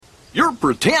You're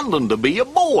pretending to be a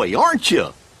boy, aren't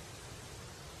you?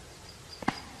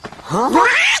 Huh?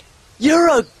 You're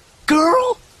a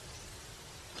girl?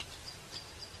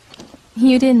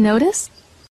 You didn't notice?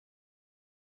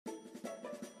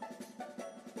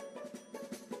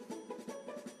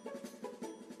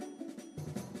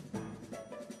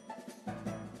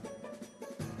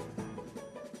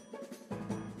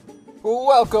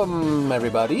 Welcome,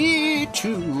 everybody,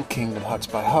 to Kingdom Hearts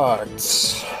by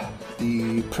Hearts,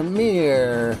 the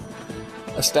premier,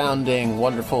 astounding,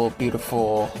 wonderful,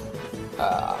 beautiful,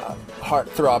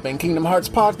 heart-throbbing Kingdom Hearts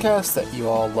podcast that you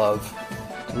all love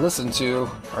to listen to,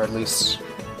 or at least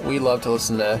we love to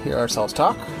listen to hear ourselves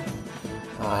talk.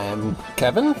 I'm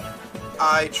Kevin.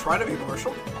 I try to be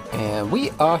Marshall. And we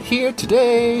are here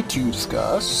today to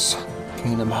discuss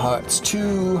Kingdom Hearts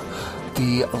 2,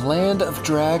 the Land of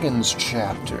Dragons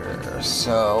chapter.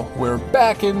 So, we're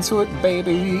back into it,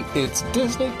 baby. It's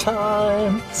Disney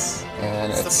time.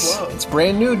 And it's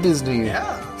brand new Disney.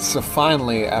 Yeah. So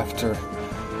finally, after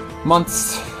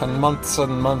months and months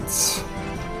and months,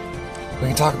 we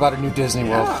can talk about a new Disney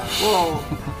World. Well,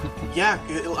 yeah,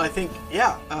 I think,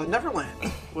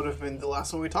 Neverland would have been the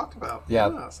last one we talked about.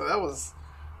 Yeah. So that was...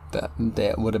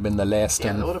 That would have been the last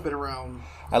Yeah, one. that would have been around...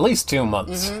 At least 2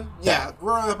 months. Mm-hmm. Yeah,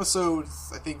 we're on episode,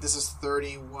 I think this is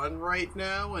 31 right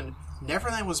now, and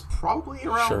Neverland was probably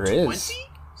around 20.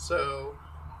 So,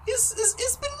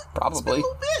 it's been Probably. a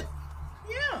little bit.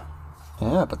 Yeah.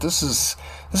 Yeah, but this is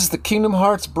the Kingdom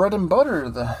Hearts bread and butter,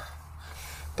 the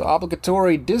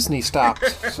obligatory Disney stop.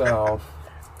 So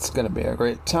it's gonna be a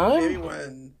great time. Maybe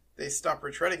when they stop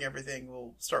retreading everything,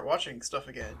 we'll start watching stuff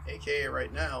again, aka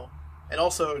right now. And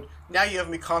also, now you have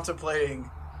me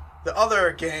contemplating the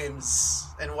other games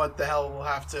and what the hell we'll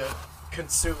have to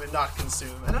consume and not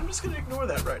consume. And I'm just gonna ignore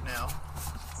that right now.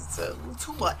 It's a little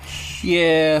too much.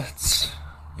 Yeah,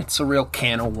 it's a real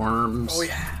can of worms. Oh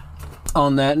yeah.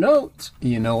 On that note,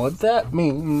 you know what that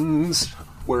means.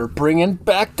 We're bringing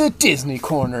back the Disney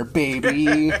Corner,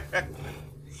 baby.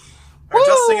 We're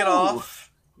dusting it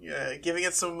off, giving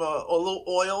it some a little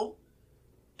oil,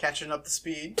 catching up the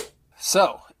speed.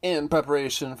 So, in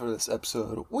preparation for this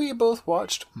episode, we both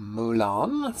watched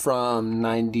Mulan from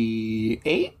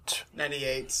 98.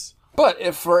 98. But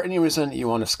if for any reason you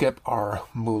want to skip our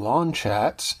Mulan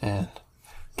chat and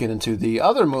get into the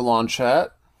other Mulan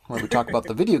chat, where we talk about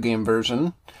the video game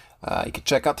version, you can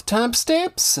check out the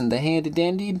timestamps in the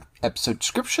handy-dandy episode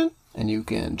description, and you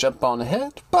can jump on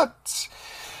ahead. But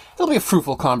it'll be a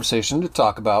fruitful conversation to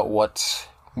talk about what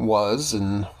was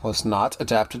and was not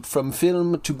adapted from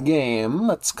film to game.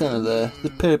 That's kind of the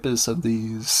purpose of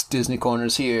these Disney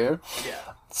Corners here.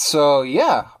 Yeah. So,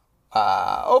 yeah.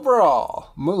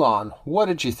 Overall, Mulan, what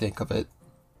did you think of it?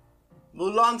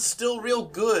 Mulan's still real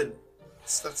good.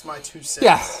 That's my 2 cents.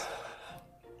 Yeah.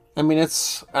 I mean, I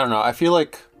don't know, I feel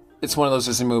like it's one of those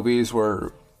Disney movies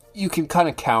where you can kind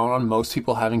of count on most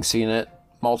people having seen it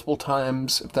multiple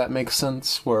times, if that makes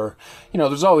sense, where,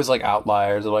 there's always, like,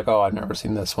 outliers. They're like, oh, I've never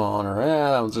seen this one, or,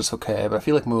 that one's just okay, but I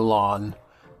feel like Mulan,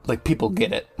 like, people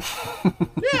get it.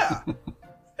 Yeah.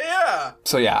 Yeah.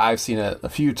 So, yeah, I've seen it a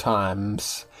few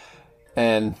times,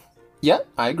 and, yeah,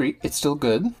 I agree, it's still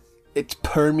good. It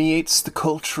permeates the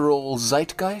cultural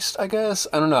zeitgeist, I guess?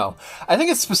 I don't know. I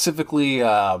think it's specifically,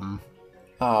 oh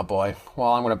boy,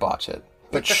 well, I'm gonna botch it.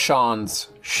 But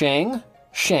Shang,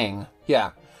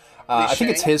 yeah. I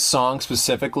think it's his song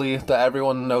specifically that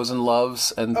everyone knows and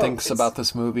loves and thinks about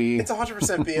this movie. It's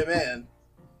 100% Be a Man.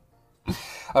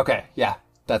 Okay, yeah,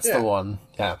 that's the one,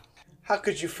 yeah. How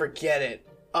could you forget it?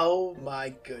 Oh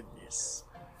my goodness.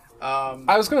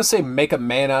 I was going to say Make a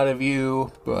Man Out of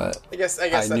You, but I guess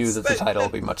I knew that the title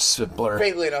would be much simpler.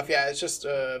 Vaguely enough, yeah, it's just,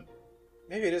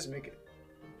 maybe it is Make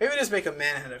a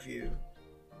Man Out of You.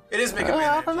 It is Make a Man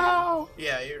Out of You. Know.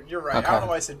 Yeah, you're right. Okay. I don't know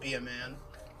why I said Be a Man.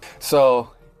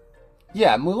 So,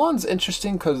 yeah, Mulan's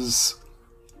interesting because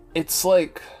it's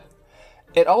like,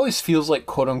 it always feels like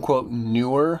quote-unquote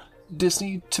newer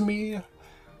Disney to me.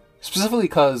 Specifically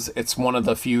because it's one of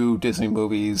the few Disney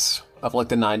movies of like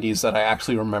the 90s that I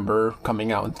actually remember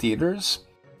coming out in theaters.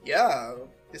 Yeah,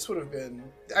 this would have been...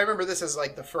 I remember this as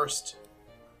like the first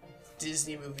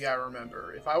Disney movie I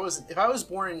remember. If I was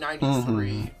born in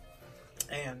 93,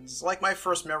 and like my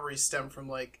first memories stem from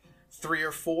like 3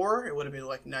 or 4, it would have been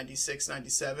like 96,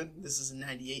 97. This is a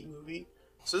 98 movie.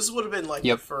 So this would have been like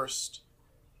the first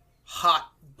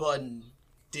hot button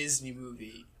Disney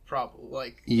movie, probably,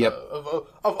 like,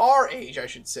 of our age, I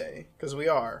should say, because we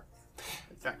are,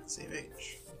 in fact, the same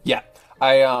age. Yeah,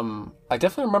 I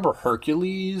definitely remember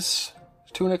Hercules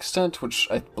to an extent, which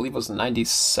I believe was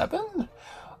 97.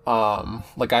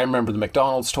 Like, I remember the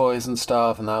McDonald's toys and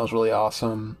stuff, and that was really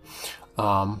awesome.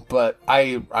 But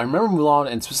I remember Mulan,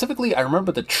 and specifically, I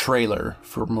remember the trailer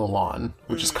for Mulan,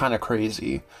 which is kind of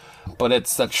crazy. But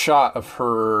it's that shot of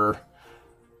her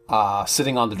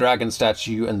sitting on the dragon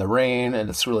statue in the rain, and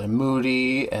it's really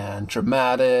moody and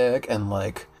dramatic, and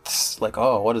like, it's like,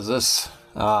 oh, what is this?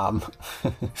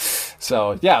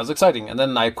 So yeah, it was exciting. And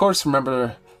then I, of course,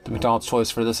 remember the McDonald's toys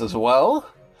for this as well.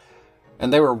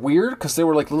 And they were weird because they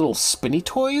were like little spinny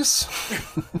toys.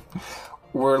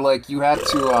 Where like you had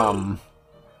to,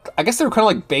 I guess they were kind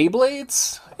of like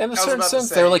Beyblades in a certain sense.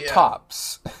 They were like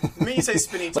tops. When you say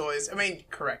spinny toys, I mean,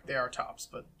 correct, they are tops,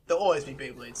 but they'll always be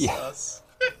Beyblades to us.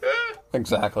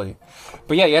 Exactly.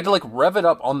 But yeah, you had to like rev it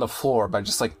up on the floor by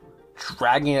just like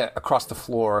dragging it across the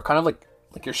floor, kind of like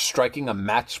you're striking a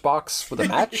matchbox with a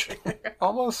match,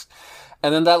 almost.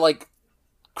 And then that like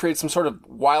creates some sort of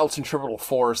wild centrifugal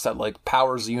force that like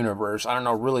powers the universe. I don't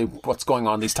know really what's going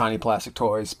on in these tiny plastic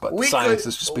toys, but the science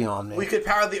is just beyond me. We could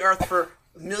power the Earth for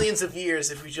millions of years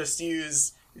if we just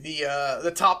use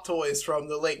the top toys from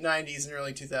the late 90s and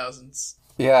early 2000s.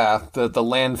 Yeah, the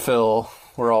landfill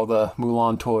where all the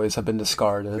Mulan toys have been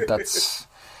discarded. That's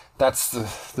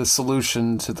the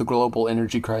solution to the global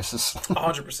energy crisis.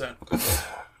 100%.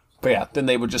 But yeah, then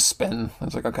they would just spin. I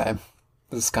was like, okay,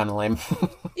 this is kind of lame.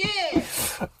 Yeah!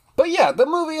 But yeah, the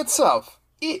movie itself,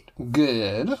 it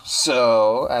good.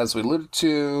 So, as we alluded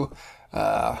to,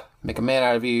 Make a Man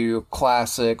Out of You,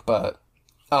 classic, but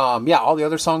yeah, all the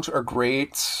other songs are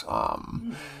great. Why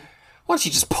don't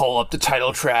you just pull up the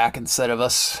title track instead of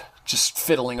us just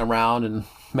fiddling around and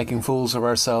making fools of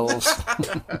ourselves?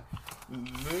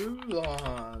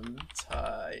 Mulan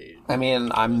Tide. I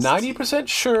mean, I'm 90%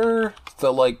 sure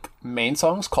the like main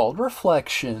song's called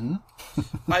Reflection.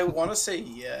 I want to say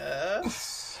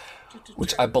yes.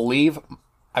 Which I believe,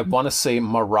 I want to say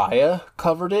Mariah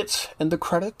covered it in the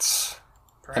credits.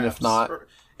 Perhaps. And if not,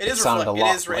 it sounded a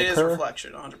lot like it is her.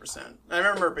 Reflection, 100%. I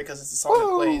remember it because it's a song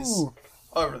that plays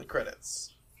over the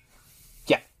credits.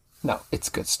 Yeah. No, it's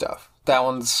good stuff. That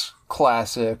one's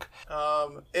classic.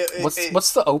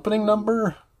 What's the opening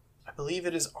number? I believe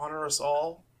it is Honor Us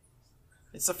All.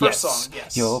 It's the first song,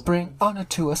 yes. You'll bring honor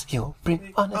to us, you'll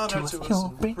bring honor to us, you'll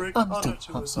bring honor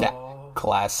to us. Yeah,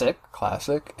 classic.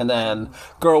 And then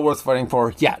Girl Worth Fighting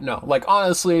For, yeah, no, like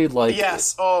honestly, like,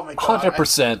 yes, oh my god.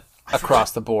 100%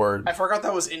 across the board. I forgot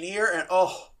that was in here, and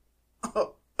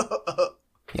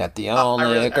Yeah, the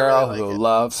only girl who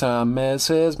loves him is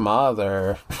his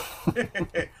mother.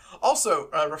 Also,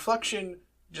 Reflection,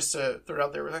 just to throw it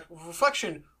out there,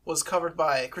 Reflection was covered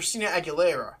by Christina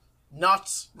Aguilera, not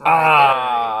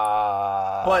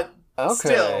Mariah Carey. But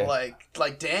still,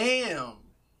 like, damn,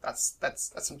 that's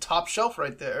some top shelf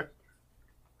right there.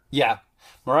 Yeah,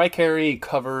 Mariah Carey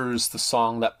covers the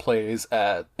song that plays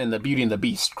in the Beauty and the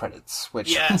Beast credits,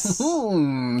 which, yes,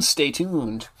 stay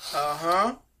tuned.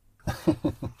 Uh-huh.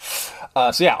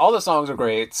 So yeah, all the songs are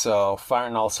great, so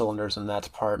firing all cylinders in that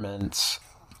department.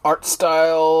 Art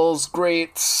style's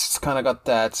great. It's kind of got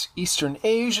that Eastern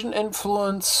Asian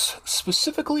influence,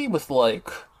 specifically with,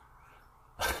 like,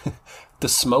 the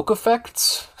smoke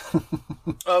effects.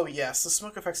 Oh, yes. The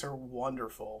smoke effects are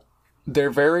wonderful. They're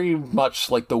very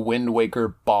much like the Wind Waker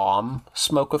bomb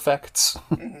smoke effects.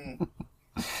 Mm-hmm.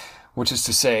 Which is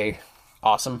to say,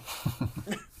 awesome.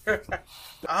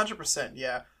 100%,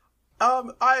 yeah.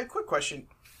 Quick question.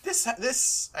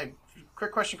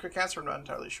 Quick question, quick answer, I'm not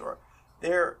entirely sure.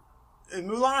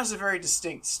 Mulan has a very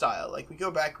distinct style. Like, we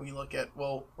go back and we look at,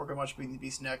 well, we're going to watch Beauty and the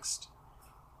Beast next.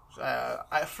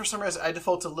 For some reason, I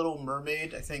default to Little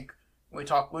Mermaid. I think when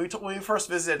we first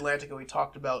visited Atlantica, we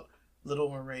talked about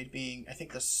Little Mermaid being, I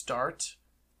think, the start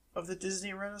of the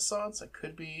Disney Renaissance. I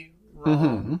could be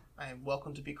wrong. Mm-hmm. I am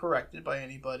welcome to be corrected by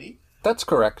anybody. That's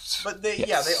correct. But they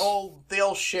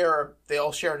all share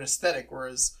an aesthetic,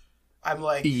 whereas I'm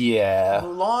like, yeah,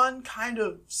 Mulan kind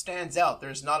of stands out.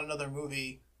 There's not another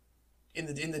movie in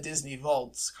the Disney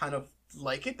vaults kind of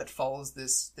like it that follows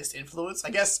this influence. I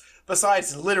guess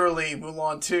besides literally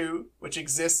Mulan 2, which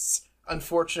exists,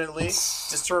 unfortunately,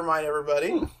 just to remind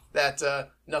everybody that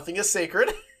nothing is sacred.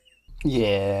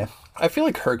 Yeah. I feel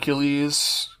like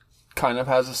Hercules kind of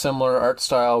has a similar art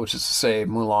style, which is to say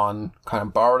Mulan kind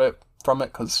of borrowed it from it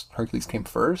because Hercules came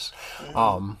first.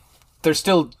 Mm-hmm. They're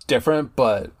still different,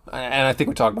 but, and I think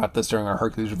we talked about this during our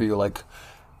Hercules review, like,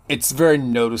 it's very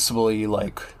noticeably,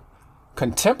 like,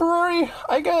 contemporary,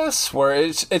 I guess, where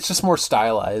it's just more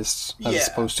stylized as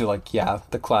opposed to, like,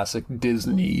 the classic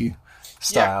Disney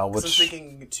style, which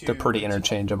they're pretty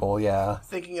interchangeable,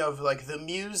 Thinking of, like, the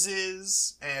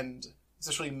Muses and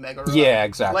especially Megara. Yeah,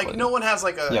 exactly. Like, no one has,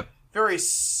 like, a very...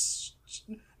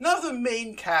 none of the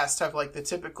main cast have like the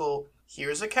typical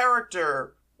here's a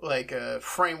character like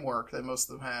framework that most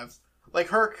of them have. Like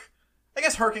Herc, I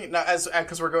guess Herc, not as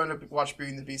because we're going to watch Beauty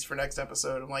and the Beast for next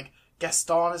episode. I'm like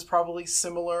Gaston is probably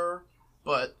similar,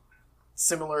 but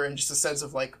similar in just a sense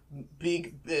of like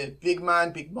big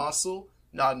man, big muscle,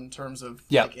 not in terms of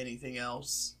like anything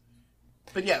else.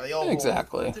 But yeah, they all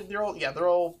exactly.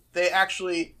 They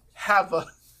actually have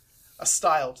a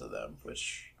style to them,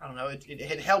 which I don't know.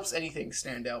 It helps anything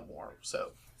stand out more.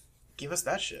 So give us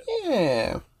that shit.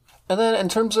 Yeah. And then in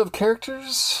terms of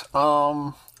characters,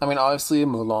 I mean, obviously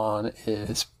Mulan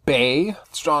is bae,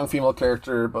 strong female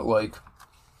character, but like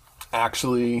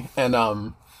actually, and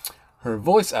her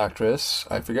voice actress,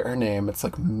 I forget her name. It's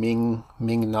like Ming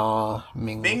Na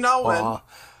Wen. Ming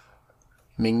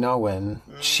Na Wen.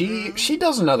 Mm-hmm. She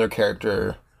does another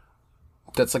character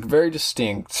that's like very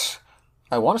distinct.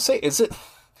 I want to say, is it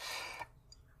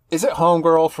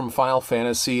Homegirl from Final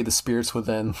Fantasy: The Spirits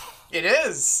Within? It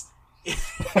is.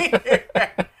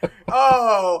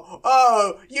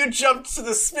 Oh! You jumped to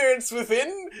the spirits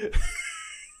within.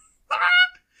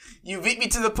 You beat me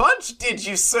to the punch, did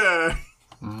you, sir?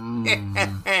 Oh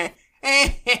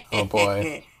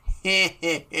boy. Here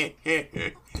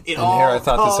I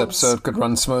thought this episode could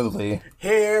run smoothly.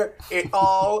 Here it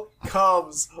all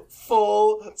comes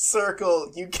full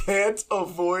circle. You can't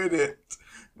avoid it.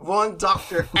 One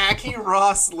Dr. Aki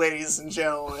Ross, ladies and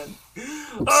gentlemen.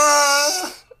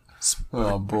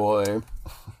 Oh boy.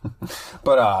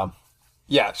 But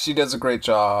yeah, she does a great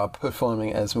job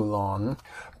performing as Mulan.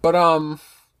 But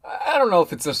I don't know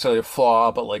if it's necessarily a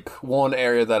flaw, but like one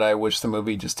area that I wish the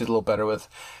movie just did a little better with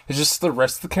is just the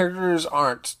rest of the characters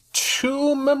aren't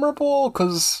too memorable,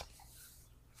 because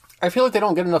I feel like they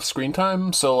don't get enough screen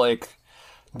time. So like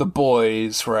the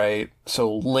boys, right?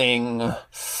 So Ling,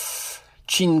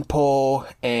 Chin-Po,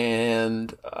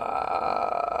 and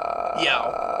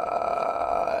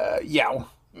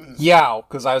Yao,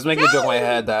 because I was making a joke in my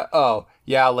head that,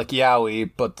 Yao like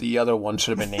Yowie, but the other one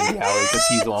should have been named Yowie because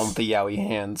he's the one with the Yowie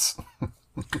hands.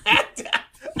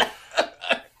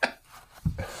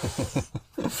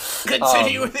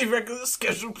 Continue with the regular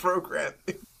scheduled program.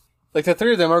 Like, the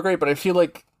three of them are great, but I feel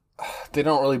like they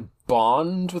don't really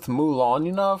bond with Mulan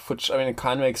enough, which, I mean, it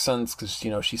kind of makes sense because,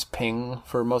 you know, she's Ping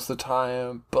for most of the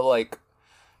time, but, like,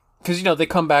 because, you know, they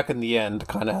come back in the end to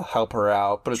kind of help her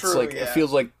out, but it's it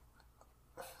feels like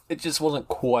it just wasn't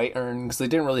quite earned because they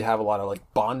didn't really have a lot of like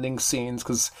bonding scenes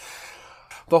because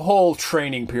the whole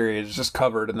training period is just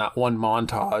covered in that one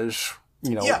montage,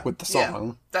 you know, with the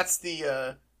song.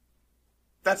 Yeah.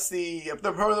 That's the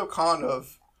pro and con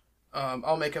of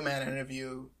I'll Make a Man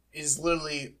Interview is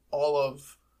literally all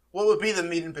of what would be the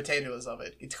meat and potatoes of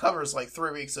it. It covers like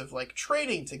 3 weeks of like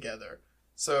training together.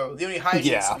 So the only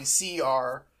hijinks we see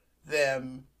are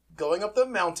them going up the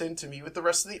mountain to meet with the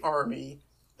rest of the army,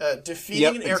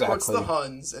 defeating in air quotes the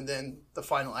Huns, and then the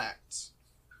final act.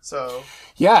 So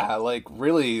yeah, like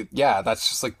really, that's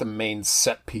just like the main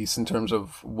set piece in terms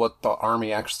of what the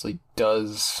army actually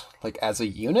does, like as a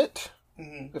unit,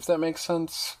 if that makes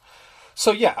sense.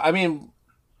 So yeah, I mean,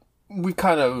 we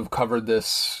kind of covered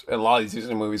this in a lot of these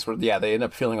Disney movies where they end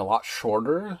up feeling a lot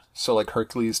shorter. So like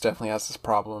Hercules definitely has this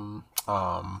problem.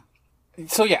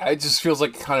 So yeah, it just feels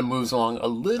like it kind of moves along a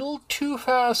little too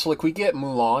fast. Like we get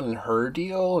Mulan and her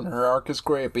deal, and her arc is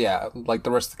great, but yeah, like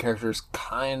the rest of the characters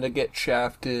kind of get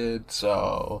shafted,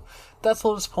 so that's a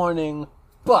little disappointing.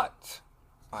 But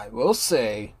I will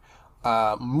say,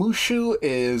 Mushu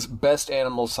is best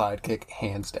animal sidekick,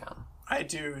 hands down. I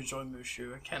do enjoy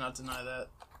Mushu. I cannot deny that.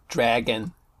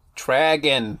 Dragon.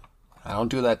 I don't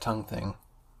do that tongue thing.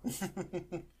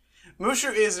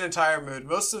 Mushu is an entire mood.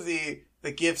 Most of the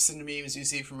GIFs and memes you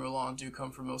see from Mulan do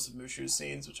come from most of Mushu's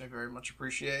scenes, which I very much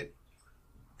appreciate.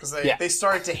 Because they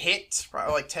started to hit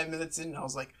probably like 10 minutes in, and I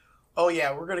was like, oh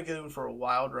yeah, we're going to get in for a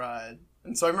wild ride.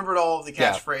 And so I remembered all of the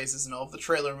catchphrases and all of the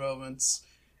trailer moments,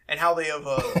 and how they have,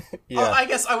 I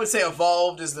guess I would say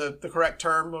evolved is the correct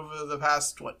term over the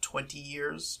past, 20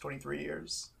 years? 23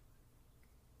 years?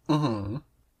 Mm-hmm.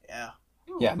 Yeah.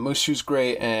 Yeah, Mushu's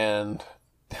great, and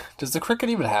does the cricket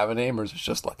even have a name, or is it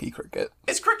just Lucky Cricket?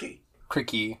 It's Cricky.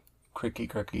 Cricky.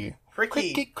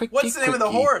 What's the name of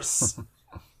the horse?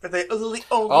 That they only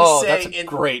say that's a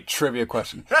great trivia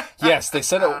question. Yes, they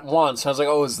said it once. I was like,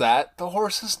 oh, is that the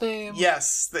horse's name?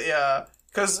 Yes,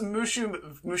 because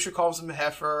Mushu calls him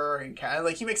Heifer and cow.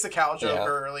 Like, he makes the cow joke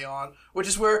early on, which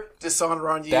is where Dishonor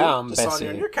on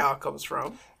your cow comes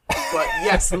from. But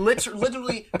yes,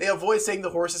 literally, they avoid saying the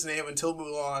horse's name until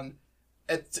Mulan,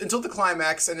 until the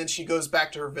climax, and then she goes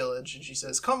back to her village, and she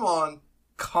says, come on,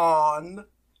 Khan,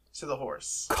 to the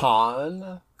horse.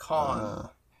 Khan?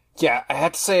 Yeah, I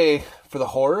had to say, for the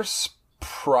horse,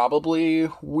 probably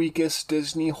weakest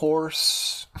Disney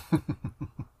horse.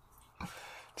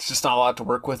 It's just not a lot to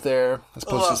work with there, as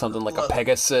opposed to something like a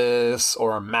Pegasus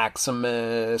or a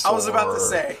Maximus. I was about to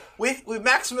say, with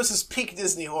Maximus's peak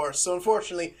Disney horse, so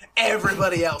unfortunately,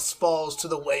 everybody else falls to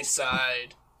the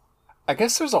wayside. I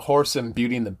guess there's a horse in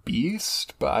Beauty and the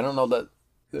Beast, but I don't know that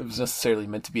it was necessarily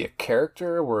meant to be a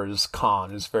character, whereas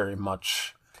Khan is very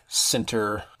much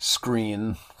center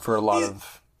screen for a lot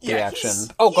of the action.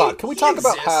 Oh god, can we talk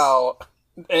about how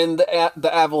in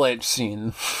the avalanche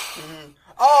scene? Mm-hmm.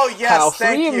 Oh yes, how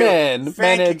three men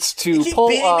managed to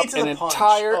pull up an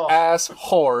entire ass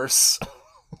horse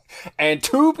and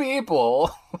two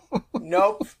people.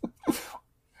 Nope.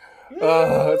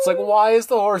 It's like, why is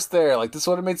the horse there? Like, this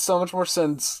would have made so much more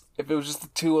sense if it was just the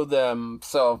two of them.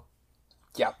 So,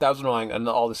 yeah, that was annoying. And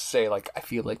all this to say, like, I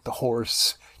feel like the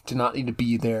horse did not need to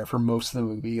be there for most of the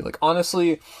movie. Like,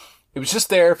 honestly, it was just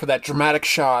there for that dramatic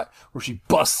shot where she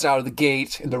busts out of the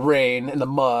gate in the rain, in the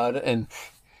mud, and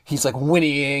he's, like,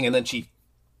 whinnying, and then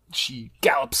she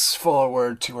gallops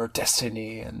forward to her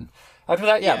destiny. And after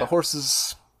that, the horse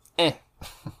is eh.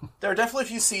 There are definitely a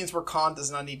few scenes where Khan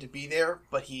does not need to be there,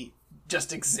 but he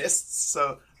just exists.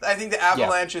 So I think the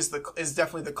avalanche is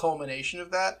definitely the culmination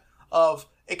of that. Of,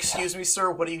 excuse me, sir,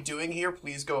 what are you doing here?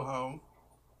 Please go home.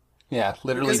 Yeah,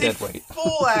 literally dead weight.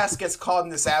 Full ass gets caught in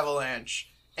this avalanche,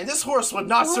 and this horse would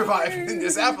not survive in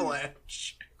this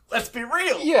avalanche. Let's be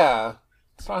real. Yeah,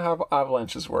 that's not how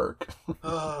avalanches work.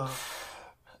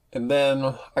 And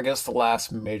then I guess the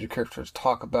last major character to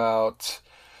talk about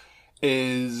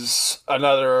is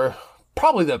another,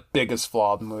 probably the biggest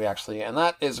flaw of the movie, actually, and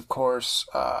that is, of course,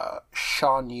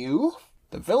 Shan Yu,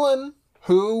 the villain,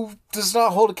 who does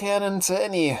not hold a canon to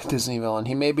any Disney villain.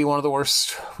 He may be one of the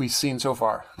worst we've seen so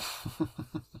far.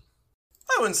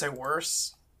 I wouldn't say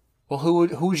worse. Well, who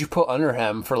would you put under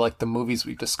him for, like, the movies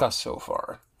we've discussed so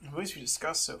far? The movies we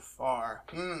discussed so far?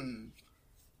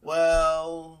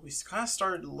 Well, we kind of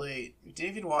started late. We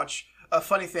didn't even watch... A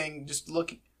funny thing, just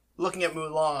looking at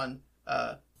Mulan...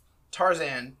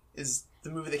 Tarzan is the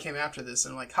movie that came after this,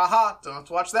 and I'm like, haha, don't have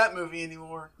to watch that movie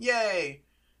anymore. Yay!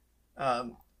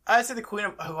 I'd say the Queen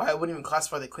of... Oh, I wouldn't even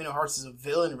classify the Queen of Hearts as a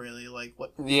villain, really. Like,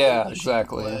 what... Yeah,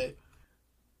 exactly.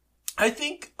 I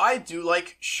think I do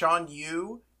like Shan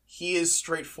Yu. He is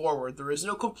straightforward. There is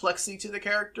no complexity to the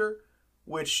character,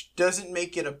 which doesn't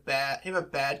make it a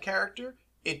bad character.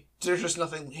 There's just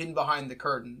nothing hidden behind the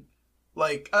curtain.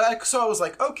 Like, so I was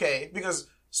like, okay, because,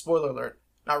 spoiler alert,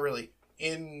 not really.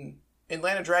 In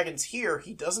Land of Dragons here,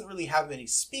 he doesn't really have any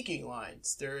speaking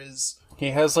lines.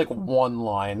 He has, like, one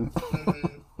line.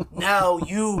 Now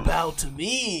you bow to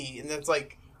me! And that's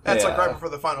like right before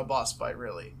the final boss fight,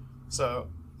 really. So,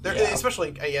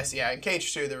 especially, I guess, in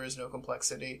Cage 2, there is no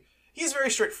complexity. He's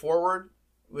very straightforward,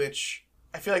 which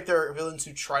I feel like there are villains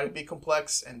who try to be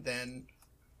complex, and then,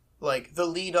 like, the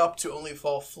lead up to only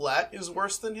fall flat is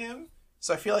worse than him.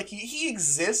 So I feel like he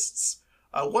exists.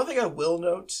 One thing I will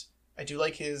note... I do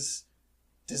like his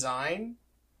design.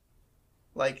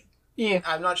 Like,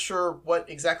 I'm not sure what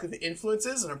exactly the influence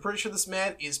is, and I'm pretty sure this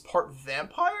man is part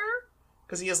vampire,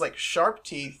 because he has, like, sharp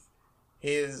teeth.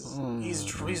 He's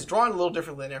drawn a little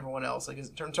differently than everyone else, like,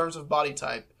 in terms of body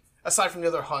type. Aside from the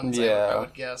other Huns, I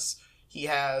would guess.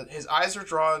 His eyes are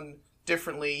drawn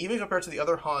differently, even compared to the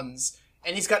other Huns,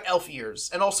 and he's got elf ears,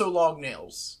 and also long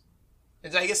nails.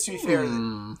 And I guess, to be fair,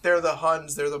 they're the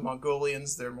Huns, they're the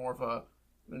Mongolians, they're more of a...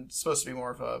 It's supposed to be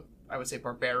more of a, I would say,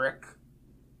 barbaric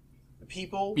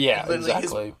people. Yeah,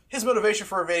 exactly. His motivation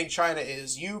for invading China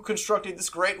is, you constructed this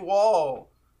great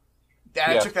wall.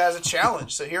 I took that as a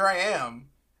challenge, so here I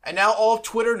am. And now all of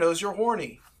Twitter knows you're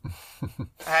horny.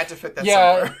 I had to fit that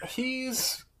somewhere. Yeah,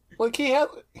 he's... Like, he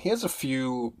has a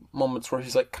few moments where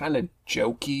he's, like, kind of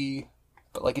jokey,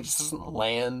 but, like, it just doesn't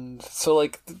land. So,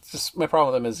 like, just my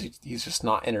problem with him is he's just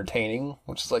not entertaining,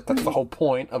 which is, like, that's the whole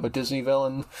point of a Disney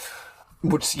villain.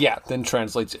 Which, then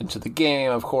translates into the game,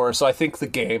 of course. So I think the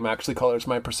game actually colors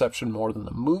my perception more than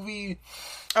the movie.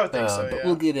 I would think so, But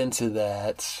we'll get into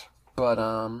that. But,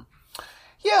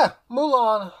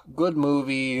 Mulan, good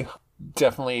movie.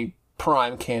 Definitely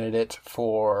prime candidate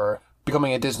for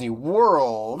becoming a Disney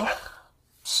World.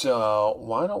 So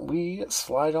why don't we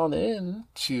slide on in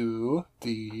to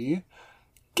the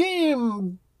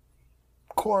game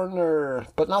corner,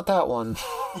 but not that one.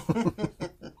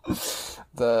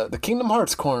 the Kingdom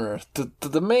Hearts corner,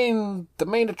 the main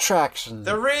attraction.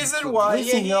 The reason why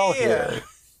you're here.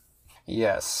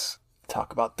 Yes.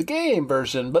 Talk about the game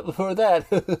version, but before that,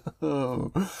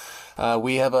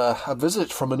 we have a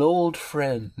visit from an old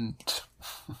friend.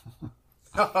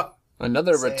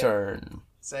 Another return.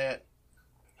 Say it.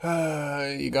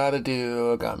 You gotta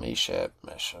do a gummy ship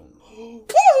mission.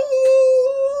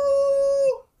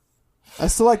 I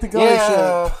still like the gummy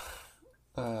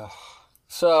ship.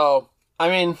 So, I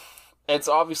mean, it's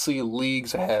obviously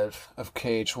leagues ahead of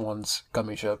KH1's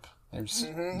gummy ship.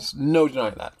 There's no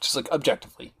denying that, just like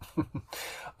objectively.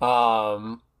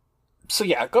 So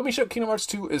yeah, Gummy Ship Kingdom Hearts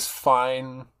 2 is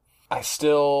fine. I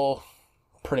still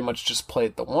pretty much just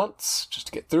played the once just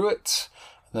to get through it.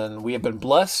 And then we have been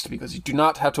blessed because you do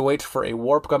not have to wait for a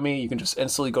warp gummy. You can just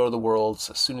instantly go to the worlds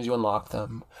as soon as you unlock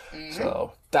them.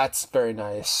 So that's very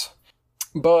nice.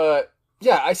 But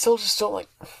yeah, I still just don't like...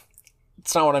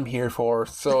 It's not what I'm here for.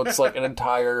 So it's like an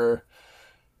entire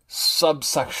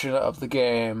subsection of the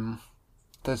game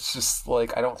that's just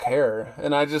like, I don't care.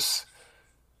 And I just...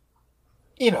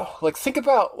 like, think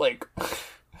about, like,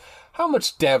 how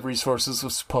much dev resources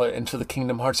was put into the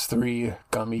Kingdom Hearts 3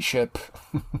 gummy ship.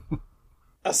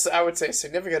 I would say a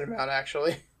significant amount,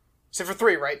 actually. Except for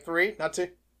 3, right? 3, not 2?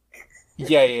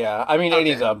 Yeah. I mean,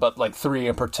 any of them, but, like, 3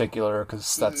 in particular,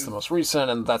 because that's the most recent,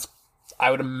 and that's...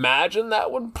 I would imagine that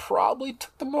one probably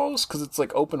took the most, because it's,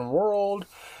 like, open world.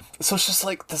 So it's just,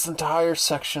 like, this entire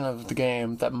section of the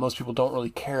game that most people don't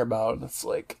really care about, and it's,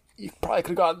 like... You probably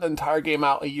could have gotten the entire game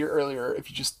out a year earlier if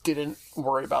you just didn't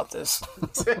worry about this.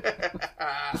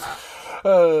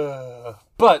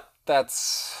 But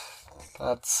that's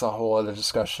a whole other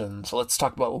discussion. So let's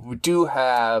talk about what we do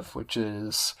have, which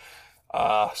is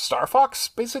Star Fox,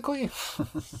 basically.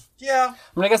 Yeah.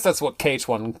 I mean, I guess that's what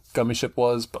KH1 Gummy Ship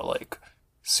was, but, like,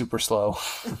 super slow.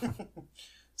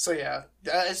 So yeah,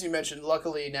 as you mentioned,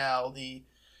 luckily now the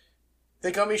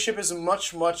gummy ship is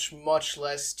much, much, much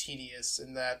less tedious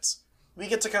in that we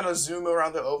get to kind of zoom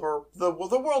around the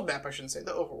world map, I shouldn't say,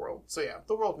 the overworld. So yeah,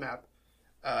 the world map,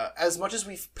 as much as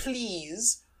we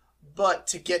please, but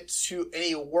to get to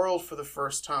any world for the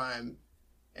first time,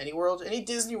 any world, any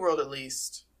Disney world at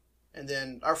least, and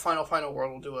then our final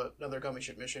world will do another gummy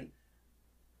ship mission.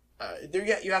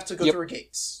 You have to go through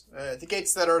gates. The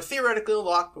gates that are theoretically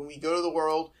locked. When we go to the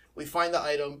world, we find the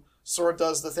item. Sora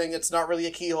does the thing that's not really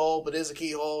a keyhole, but is a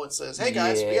keyhole, and says, "Hey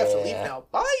guys, we have to leave now.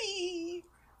 Bye."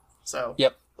 So,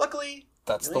 luckily,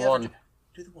 that's the one.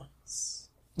 Do the ones.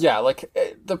 Yeah, like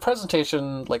the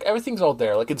presentation, like everything's all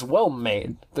there. Like it's well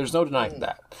made. There's no denying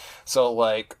that. So,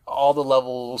 like all the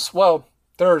levels. Well,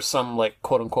 there are some like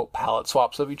quote unquote palette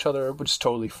swaps of each other, which is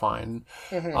totally fine.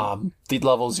 The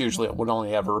levels usually would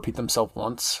only ever repeat themselves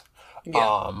once.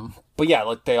 Yeah. But yeah,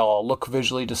 like they all look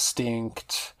visually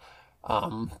distinct.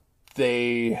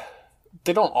 They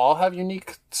don't all have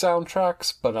unique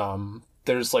soundtracks, but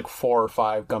there's like 4 or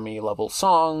 5 gummy level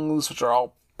songs, which are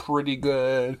all pretty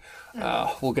good.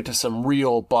 We'll get to some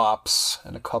real bops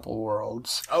in a couple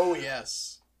worlds. Oh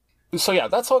yes. So yeah,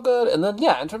 that's all good. And then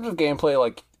yeah, in terms of gameplay,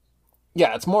 like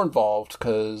yeah, it's more involved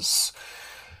because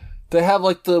they have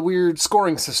like the weird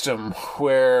scoring system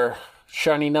where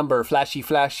shiny number,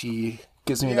 flashy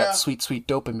gives me that sweet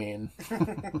dopamine.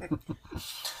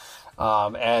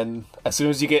 And as soon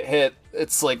as you get hit,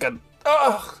 it's like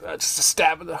just a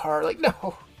stab in the heart. Like,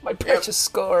 no, my precious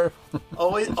score.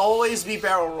 always be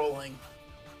barrel rolling.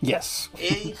 Yes.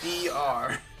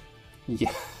 ABR.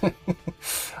 Yeah.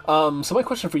 So my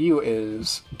question for you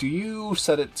is, do you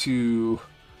set it to,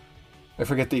 I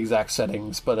forget the exact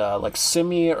settings, but like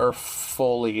semi or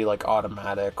fully like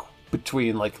automatic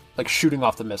between like shooting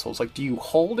off the missiles? Like, do you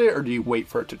hold it or do you wait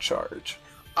for it to charge?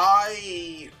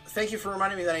 Thank you for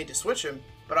reminding me that I need to switch him,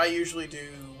 but I usually do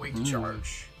wait to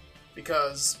charge.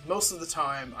 Because most of the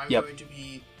time, I'm going to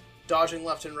be dodging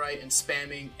left and right and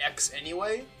spamming X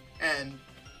anyway, and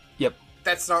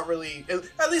that's not really,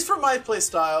 at least for my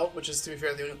playstyle, which is, to be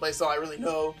fair, the only playstyle I really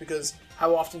know, because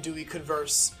how often do we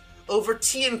converse over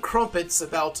tea and crumpets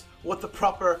about what the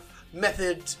proper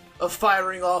method of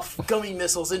firing off gummy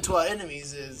missiles into our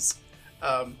enemies is?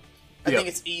 I think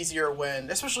it's easier when,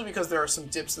 especially because there are some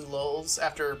dips and lulls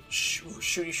after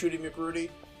shooty McRudy,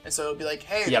 and so it'll be like,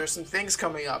 hey, there's some things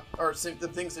coming up, or the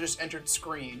things that just entered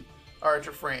screen, or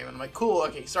entered frame, and I'm like, cool,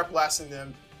 okay, start blasting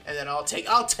them, and then I'll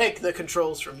take the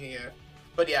controls from here.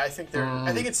 But yeah, I think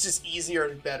it's just easier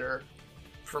and better,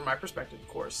 from my perspective, of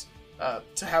course,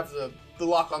 to have the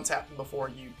lock-ons happen before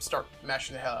you start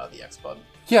mashing the hell out of the X button.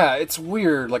 Yeah, it's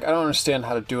weird. Like, I don't understand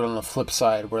how to do it on the flip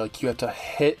side, where like you have to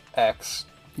hit X.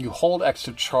 You hold X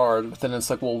to charge, but then it's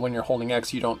like, well, when you're holding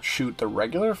X, you don't shoot the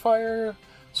regular fire.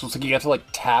 So it's like you have to, like,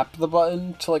 tap the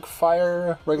button to, like,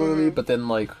 fire regularly, but then,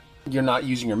 like, you're not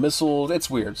using your missiles. It's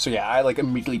weird. So, yeah, I, like,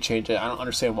 immediately change it. I don't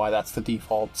understand why that's the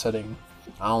default setting.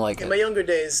 I don't like it. In my younger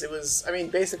days, it was, I mean,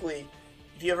 basically,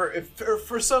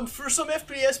 for some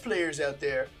FPS players out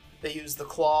there, they use the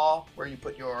claw, where you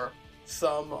put your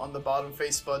thumb on the bottom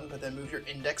face button, but then move your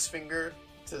index finger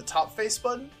to the top face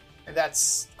button. And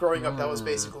that's, growing up, that was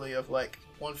basically of like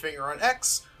one finger on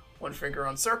X, one finger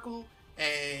on circle,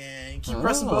 and keep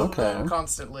pressing both of them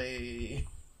constantly.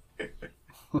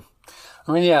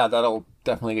 I mean, yeah, that'll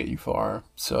definitely get you far.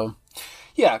 So,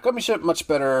 yeah, Gummy Ship, much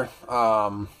better.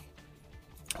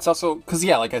 It's also, because,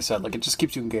 yeah, like I said, like, it just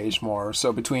keeps you engaged more.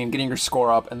 So between getting your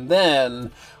score up and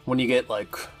then when you get,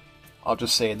 like, I'll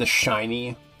just say the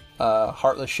shiny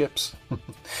Heartless ships.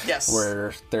 Yes.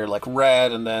 Where they're, like,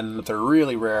 red, and then if they're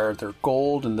really rare, they're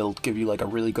gold, and they'll give you, like, a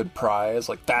really good prize.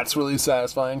 Like, that's really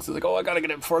satisfying. So, like, oh, I gotta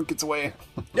get it before it gets away.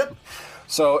 Yep.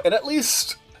 So it at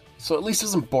least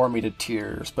doesn't bore me to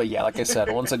tears. But yeah, like I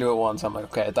said, once I do it once, I'm like,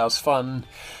 okay, that was fun.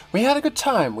 We had a good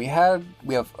time. We have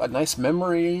a nice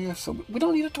memory, so we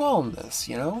don't need to dwell on this,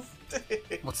 you know?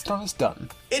 What's done is done.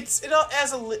 It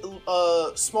has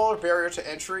a smaller barrier to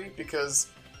entry because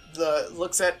the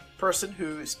looks at person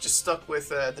who's just stuck with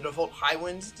the default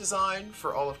Highwind design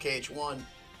for all of KH1.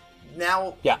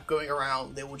 Now, going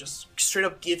around, they will just straight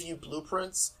up give you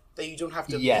blueprints that you don't have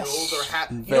to build or have.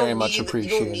 Very much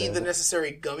appreciated. You don't need the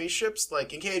necessary gummy ships.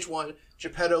 Like in KH1,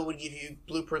 Geppetto would give you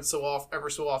blueprints ever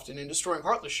so often, and Destroying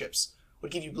Heartless ships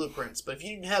would give you blueprints. But if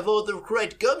you didn't have all the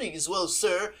correct gummies, well,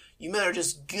 sir, you better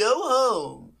just go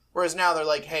home. Whereas now they're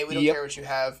like, hey, we don't care what you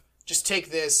have. Just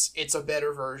take this. It's a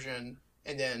better version.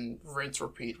 And then rinse,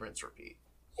 repeat, rinse, repeat.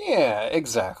 Yeah,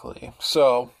 exactly.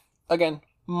 So, again,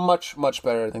 much, much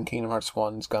better than Kingdom Hearts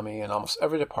 1's Gummy in almost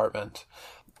every department.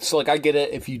 So, like, I get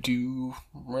it if you do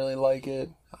really like it.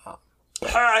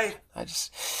 Hi! I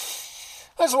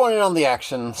just want in on the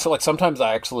action. So, like, sometimes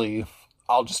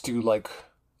I'll just do, like,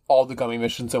 all the Gummy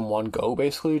missions in one go,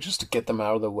 basically, just to get them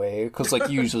out of the way. Because, like,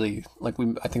 usually, like,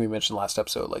 I think we mentioned last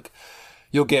episode, like,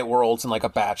 you'll get worlds in, like, a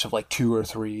batch of, like, 2 or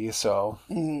 3. So,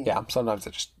 yeah, sometimes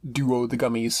I just duo the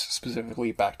gummies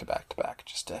specifically back to back to back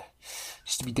just to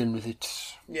be done with it.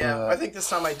 Yeah, I think this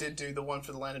time I did do the one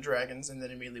for the Land of Dragons and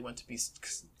then immediately went to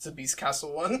Beast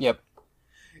Castle one. Yep.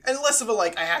 And less of a,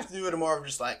 like, I have to do it, and more of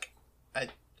just, like, I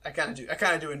kind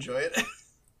of do enjoy it.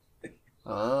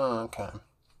 Oh, okay.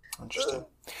 Interesting.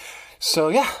 So,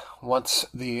 yeah, once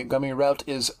the gummy route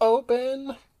is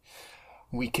open,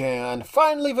 we can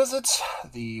finally visit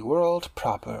the world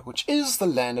proper, which is the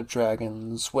Land of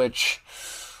Dragons, which,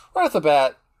 right off the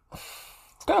bat,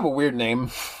 it's kind of a weird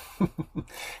name.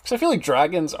 Because I feel like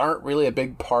dragons aren't really a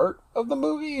big part of the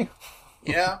movie.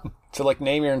 Yeah. To, like,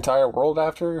 name your entire world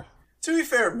after. To be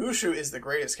fair, Mushu is the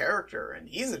greatest character, and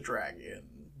he's a dragon.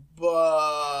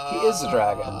 But... He is a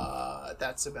dragon.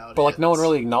 That's about it. But, like, no one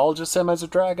really acknowledges him as a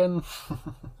dragon.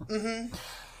 Mm-hmm.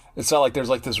 It's not like there's,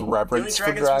 like, this reverence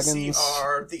for dragons. We see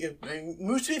are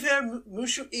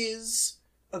Mushu is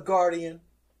a guardian,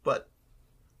 but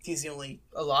he's the only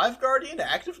alive guardian,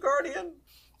 active guardian?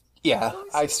 Yeah,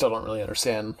 I still don't really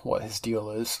understand what his deal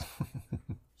is.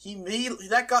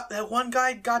 That one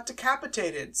guy got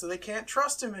decapitated, so they can't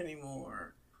trust him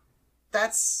anymore.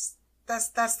 That's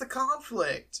the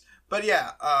conflict. But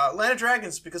yeah, Land of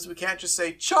Dragons, because we can't just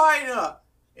say China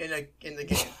in the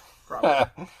game.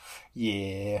 Probably.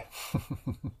 Yeah.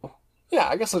 Yeah,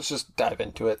 I guess let's just dive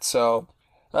into it. So,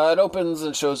 it opens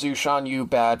and shows you Shan Yu,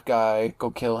 bad guy,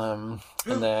 go kill him.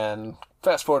 And then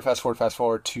fast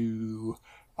forward to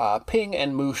Ping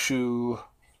and Mushu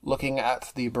looking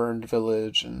at the burned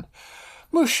village, and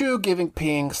Mushu giving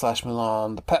Ping /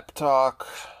 Mulan the pep talk,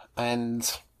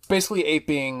 and basically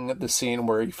aping the scene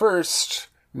where he first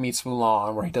meets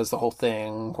Mulan, where he does the whole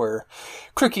thing where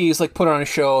Cricky's like put on a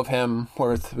show of him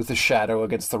with his shadow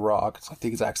against the rock. It's like the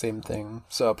exact same thing.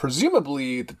 So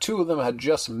presumably the two of them had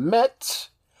just met,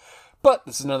 but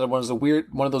this is another one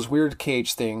of those weird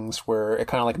cage things where it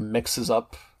kind of like mixes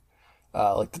up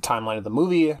like the timeline of the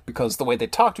movie, because the way they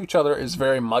talk to each other is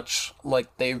very much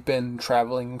like they've been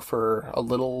traveling for a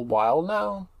little while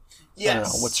now. Yes. I don't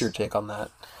know. What's your take on that?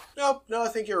 No, I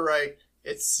think you're right.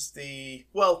 It's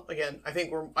again, I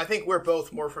think we're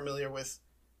both more familiar with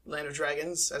Land of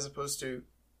Dragons as opposed to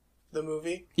the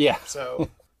movie. Yeah. So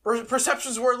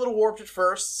perceptions were a little warped at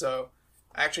first, so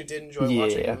I actually did enjoy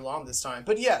watching Mulan this time.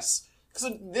 But yes,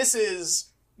 because this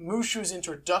is Mushu's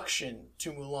introduction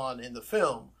to Mulan in the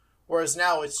film, whereas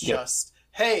now it's just,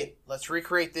 hey, let's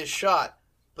recreate this shot,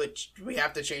 but we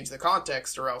have to change the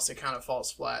context or else it kind of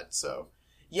falls flat. So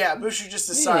yeah, Mushu just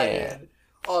decided...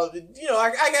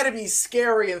 I gotta be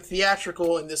scary and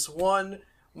theatrical in this one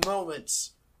moment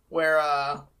where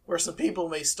some people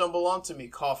may stumble onto me.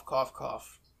 Cough, cough,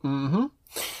 cough. Mm-hmm.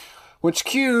 Which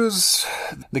cues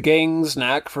the gang's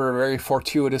knack for very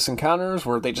fortuitous encounters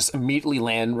where they just immediately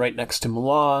land right next to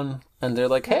Mulan, and they're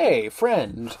like, hey,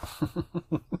 friend.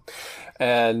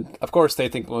 And, of course, they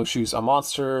think Mushu's a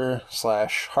monster,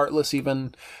 / heartless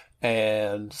even,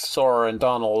 and Sora and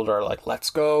Donald are like, let's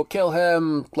go kill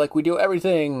him, like we do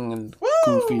everything, and Woo!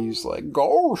 Goofy's like,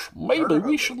 gosh, maybe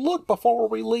we should look before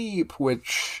we leap,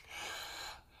 which...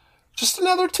 Just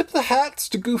another tip of the hats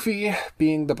to Goofy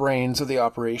being the brains of the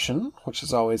operation, which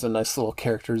is always a nice little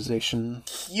characterization.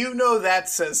 You know that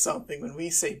says something when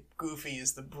we say Goofy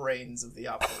is the brains of the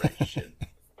operation.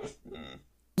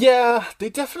 Yeah, they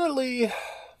definitely...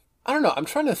 I don't know, I'm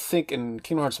trying to think in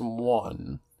Kingdom Hearts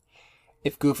 1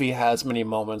 if Goofy has many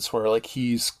moments where, like,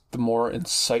 he's the more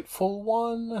insightful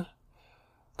one.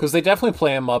 Because they definitely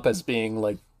play him up as being,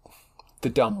 like, the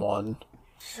dumb one.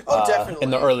 Oh, definitely. In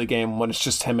the early game when it's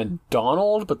just him and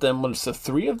Donald, but then when it's the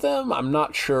three of them, I'm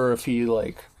not sure if he,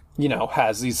 like, you know,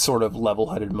 has these sort of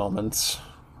level-headed moments.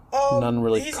 None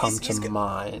really come to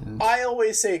mind. I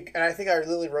always say, and I think I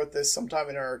literally wrote this sometime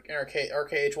in our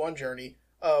KH1 journey,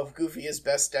 of Goofy is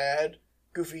best dad.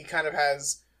 Goofy kind of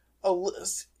has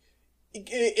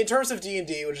in terms of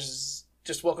D&D, which is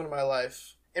just welcome to my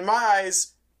life, in my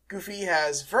eyes, Goofy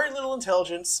has very little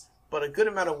intelligence, but a good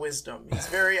amount of wisdom.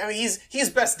 He's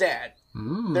best dad.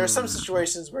 There are some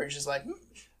situations where he's just like,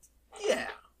 yeah.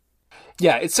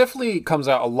 Yeah, it definitely comes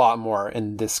out a lot more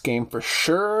in this game for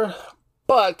sure,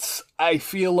 but I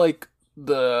feel like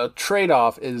the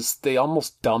trade-off is they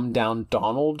almost dumb down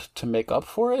Donald to make up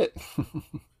for it.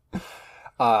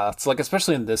 It's like,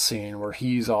 especially in this scene where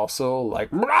he's also like,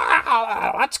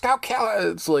 let's go kill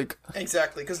it. It's like,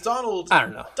 exactly, because Donald, I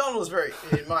don't know. Donald is very,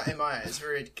 in my eyes,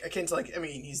 very akin to, like, I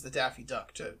mean, he's the Daffy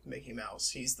Duck to Mickey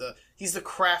Mouse. He's the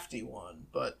crafty one,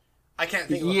 but I can't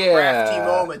think of a crafty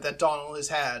moment that Donald has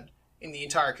had in the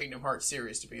entire Kingdom Hearts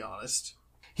series, to be honest.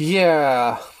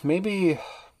 Yeah, maybe.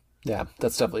 Yeah,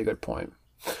 that's definitely a good point.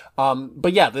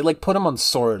 But yeah, they like put him on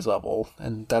Sora's level,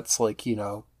 and that's like, you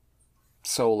know,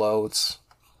 so low, it's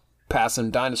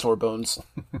passing dinosaur bones.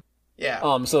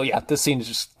 Yeah. So yeah, this scene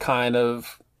just kind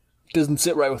of doesn't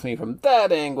sit right with me from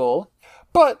that angle.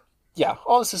 But yeah,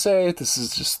 all this to say, this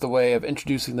is just the way of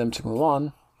introducing them to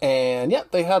Mulan. And yeah,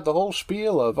 they had the whole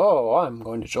spiel of, oh, I'm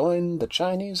going to join the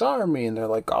Chinese army. And they're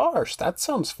like, gosh, that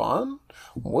sounds fun.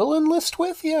 We'll enlist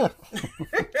with you.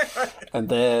 And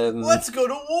then... let's go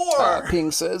to war! Ping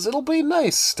says, it'll be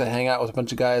nice to hang out with a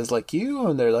bunch of guys like you.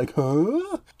 And they're like,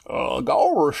 huh? Oh,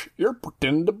 gosh, you're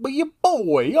pretending to be a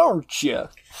boy, aren't you?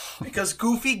 Because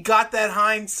Goofy got that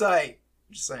hindsight.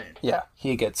 Just saying. Yeah,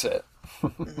 he gets it.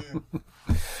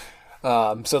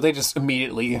 So they just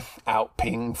immediately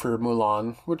out-ping for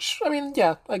Mulan, which, I mean,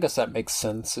 yeah, I guess that makes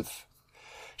sense if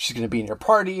she's going to be in your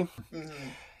party. Mm-hmm.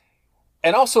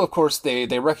 And also, of course,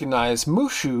 they recognize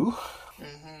Mushu,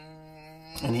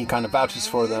 and he kind of vouches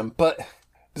for them. But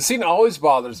the scene always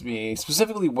bothers me,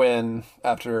 specifically when,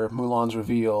 after Mulan's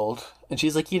revealed, and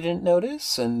she's like, you didn't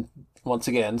notice? And once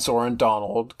again, Sora and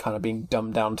Donald kind of being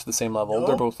dumbed down to the same level. No.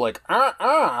 They're both like,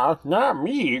 not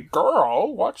me,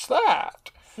 girl, what's that?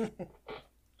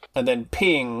 And then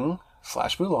Ping /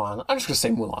 Mulan, I'm just going to say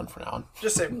Mulan for now.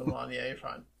 Just say Mulan, yeah, you're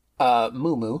fine.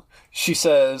 Mumu, she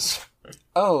says,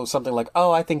 something like,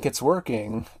 I think it's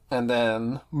working. And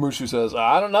then Mushu says,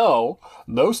 I don't know,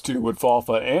 those two would fall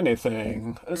for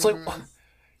anything. And it's like,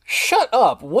 shut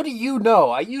up, what do you know?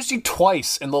 I used you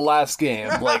twice in the last game.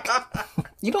 Like,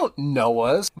 you don't know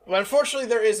us. Well, unfortunately,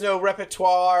 there is no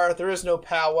repertoire, there is no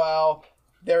powwow.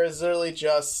 There is literally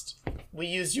just, we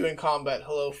used you in combat,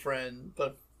 hello friend,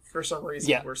 but for some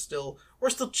reason we're still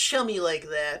chummy like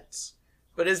that.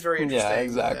 But it is very interesting. Yeah,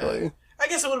 exactly. I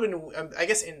guess it would have been, I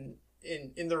guess in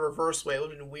the reverse way, it would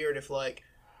have been weird if, like,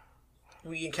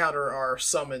 we encounter our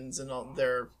summons and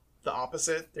they're the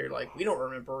opposite. They're like, we don't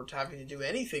remember having to do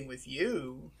anything with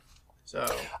you. So,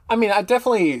 I mean, I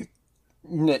definitely...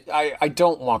 I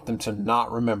don't want them to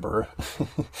not remember.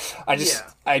 I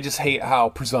just hate how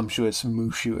presumptuous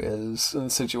Mushu is in the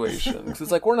situation. Cause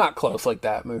it's like, we're not close like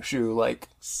that, Mushu. Like,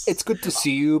 it's good to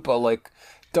see you, but like,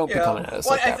 don't be coming at us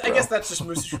like that, bro. I guess that's just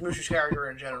Mushu's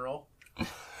character in general.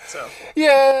 So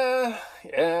yeah,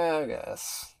 I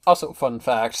guess. Also, fun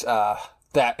fact,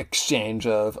 that exchange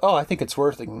of, I think it's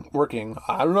working.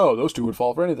 I don't know, those two would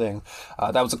fall for anything.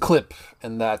 That was a clip,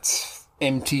 and that's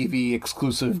MTV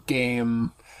exclusive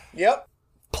game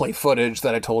play footage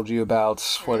that I told you about,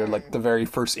 where like the very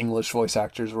first English voice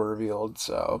actors were revealed.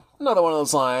 So another one of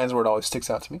those lines where it always sticks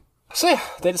out to me. So yeah,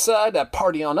 they decide to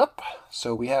party on up.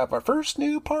 So we have our first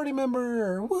new party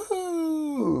member.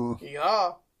 Woohoo!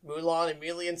 Yeah, Mulan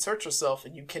immediately inserts herself,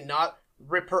 and you cannot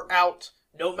rip her out,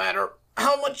 no matter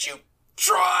how much you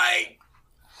Try!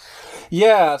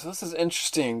 Yeah, so this is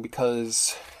interesting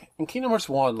because in Kingdom Hearts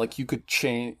 1, like, you could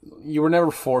change... You were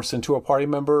never forced into a party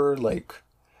member. Like,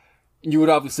 you would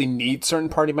obviously need certain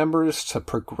party members to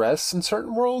progress in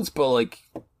certain worlds, but, like,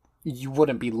 you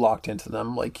wouldn't be locked into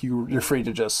them. Like, you're free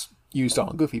to just use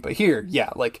Donald and Goofy. But here, yeah,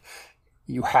 like,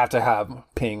 you have to have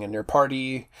Ping in your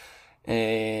party.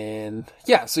 And,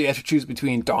 yeah, so you have to choose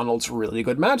between Donald's really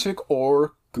good magic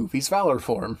or Goofy's Valor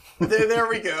form. There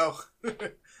we go.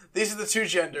 These are the two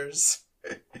genders.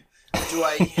 Do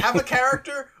I have a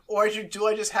character, or do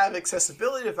I just have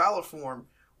accessibility to Valor form?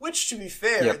 Which, to be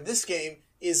fair, in this game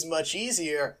is much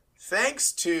easier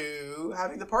thanks to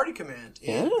having the party command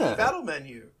in the battle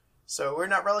menu. So we're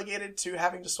not relegated to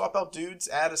having to swap out dudes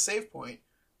at a save point.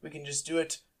 We can just do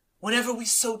it whenever we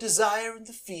so desire in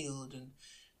the field. And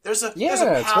there's a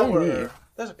power.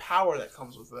 There's a power that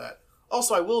comes with that.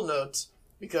 Also, I will note,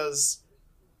 because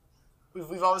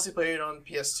we've obviously played it on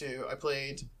PS2. I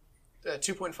played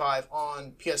 2.5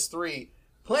 on PS3.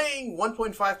 Playing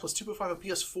 1.5 plus 2.5 on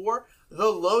PS4, the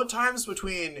load times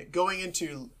between going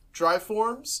into drive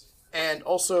forms and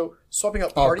also swapping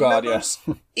out party members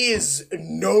is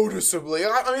noticeably...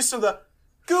 I'm used to the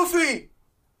Goofy!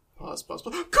 Pause.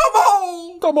 Come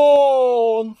on! Come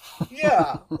on!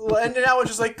 Yeah. And now it's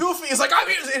just like, Goofy is like, I'm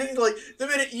here! And like, the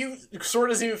minute you Sora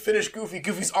doesn't even finish Goofy,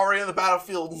 Goofy's already on the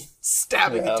battlefield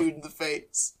stabbing the dude in the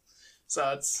face.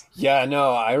 So it's... Yeah,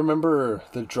 no, I remember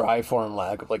the dry form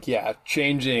lag of, like,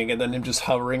 changing and then him just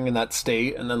hovering in that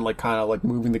state and then, like, kind of, like,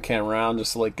 moving the camera around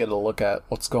just to, like, get a look at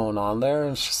what's going on there.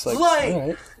 And it's just like, all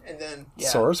right. And then,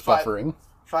 Sora's buffering.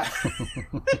 Five.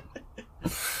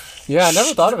 Yeah, I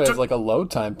never thought of it as, like, a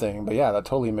load time thing, but yeah, that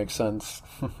totally makes sense.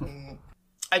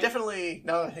 I definitely,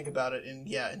 now that I think about it, in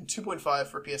 2.5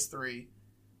 for PS3,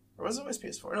 or was it always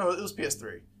PS4? No, it was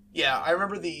PS3. Yeah, I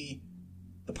remember the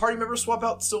party member swap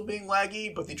out still being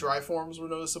laggy, but the dry forms were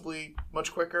noticeably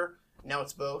much quicker. Now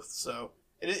it's both, so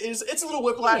it's a little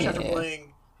whiplash after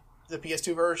playing the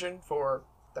PS2 version for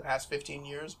the past 15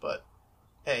 years, but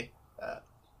hey,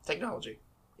 technology.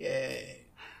 Yay.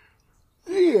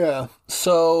 Yeah,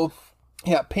 so,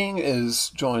 Ping is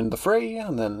joined the fray,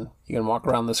 and then you can walk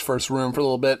around this first room for a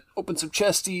little bit, open some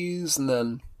chesties, and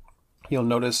then you'll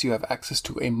notice you have access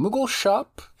to a Moogle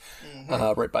shop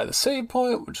right by the save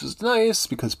point, which is nice,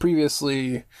 because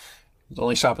previously the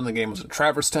only shop in the game was in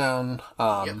Traverse Town.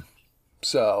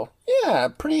 So, yeah,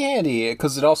 pretty handy,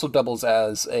 because it also doubles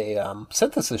as a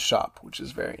synthesis shop, which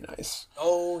is very nice.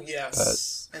 Oh,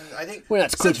 yes. And I think we're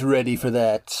not quite ready for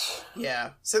that.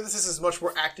 Yeah, synthesis is much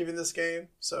more active in this game,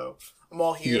 so I'm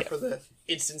all here for the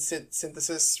instant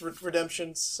synthesis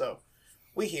redemptions, so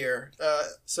we here.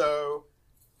 So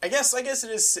I guess it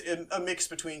is a mix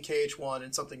between KH1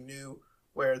 and something new,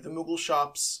 where the Moogle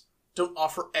shops don't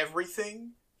offer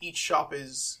everything. Each shop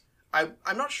is...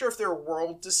 I'm not sure if they're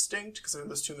world distinct, because I know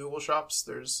there's two Moogle shops.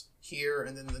 There's here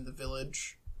and then in the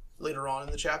village later on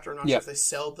in the chapter. I'm not sure if they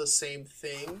sell the same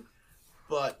thing.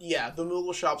 But yeah, the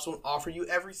Moogle shops won't offer you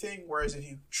everything, whereas if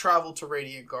you travel to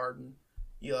Radiant Garden,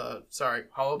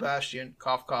 Hollow Bastion,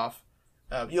 cough cough,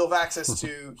 you'll have access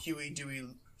to Huey,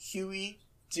 Dewey,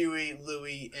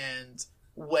 Louie, and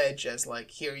Wedge as, like,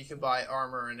 here you can buy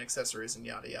armor and accessories and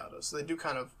yada yada. So they do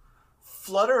kind of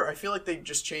flutter. I feel like they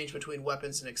just change between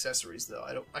weapons and accessories, though.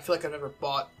 I feel like I've never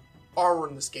bought armor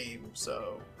in this game,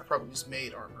 so I probably just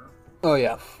made armor. Oh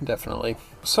yeah, definitely.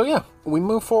 So yeah, we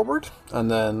move forward, and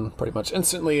then pretty much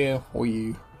instantly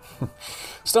we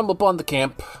stumble upon the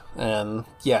camp, and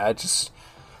yeah, it's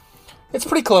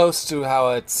pretty close to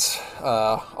how it's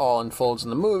all unfolds in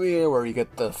the movie, where you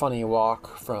get the funny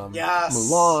walk from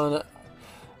Mulan,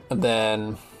 and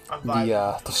then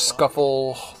the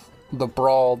scuffle, the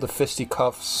brawl, the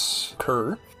fisticuffs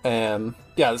occur, and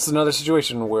yeah, this is another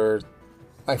situation where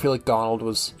I feel like Donald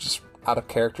was just out of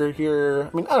character here.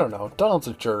 I mean, I don't know. Donald's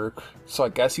a jerk, so I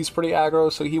guess he's pretty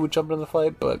aggro, so he would jump into the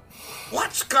fight, but...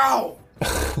 Let's go!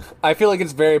 I feel like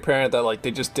it's very apparent that, like, they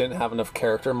just didn't have enough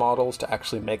character models to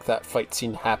actually make that fight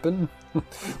scene happen.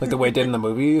 Like the way it did in the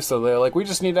movie, so they're like, we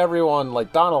just need everyone,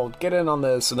 like, Donald, get in on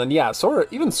this, and then, yeah, Sora,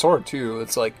 even Sora, too,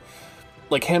 it's like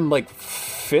him, like,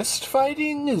 fist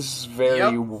fighting is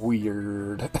very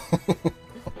weird.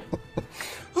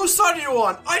 Whose side are you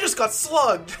on? I just got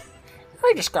slugged!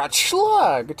 I just got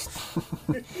slugged.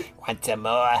 Want some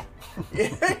more?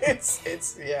 It's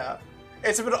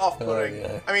a bit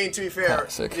off-putting. I mean, to be fair,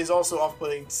 Classic. It is also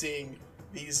off-putting seeing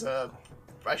these, I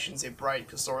shouldn't say bright,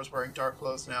 because Sora's wearing dark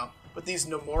clothes now, but these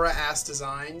Nomura-ass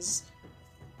designs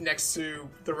next to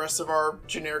the rest of our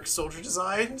generic soldier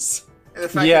designs. And the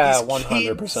fact that these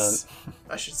 100%. kids,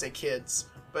 I should say kids,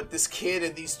 but this kid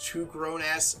and these two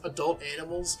grown-ass adult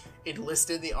animals enlist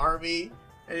in the army.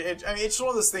 And I mean, it's one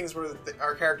of those things where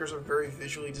our characters are very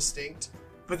visually distinct,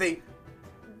 but they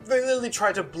literally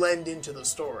try to blend into the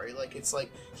story. Like, it's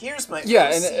like, here's my OC,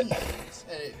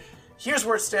 and here's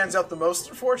where it stands out the most,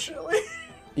 unfortunately.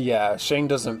 Yeah, Shang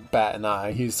doesn't bat an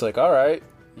eye. He's like, all right,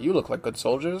 you look like good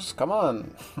soldiers. Come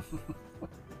on.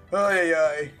 Aye,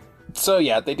 aye. So,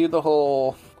 yeah, they do the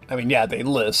whole... I mean, yeah, they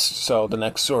enlist. So the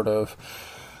next sort of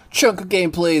chunk of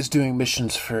gameplay is doing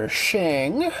missions for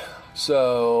Shang.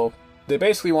 So they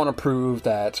basically want to prove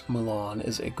that Mulan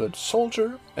is a good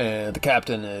soldier. And the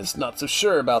captain is not so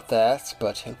sure about that,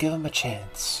 but he'll give him a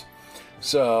chance.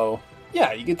 So,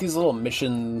 yeah, you get these little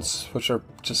missions, which are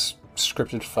just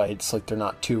scripted fights. Like, they're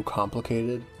not too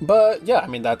complicated. But, yeah, I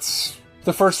mean, that's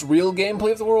the first real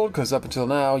gameplay of the world, because up until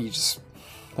now, you just...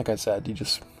 Like I said, you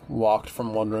just walked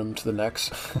from one room to the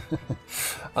next.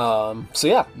 So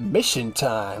yeah, mission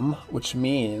time, which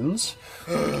means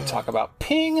we can talk about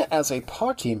Ping as a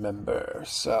party member.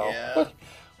 So Yeah.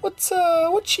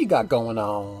 what she got going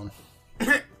on?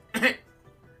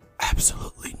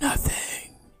 Absolutely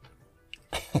nothing.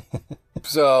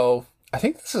 So I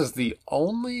think this is the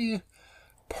only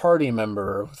party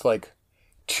member with like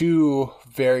two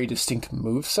very distinct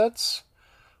movesets,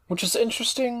 which is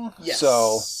interesting. Yes.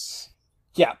 So,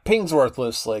 yeah, Ping's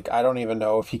worthless. Like, I don't even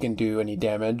know if he can do any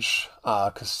damage,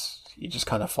 because he just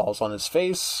kind of falls on his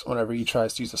face whenever he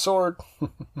tries to use a sword.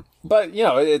 But, you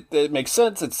know, it makes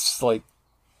sense. It's like,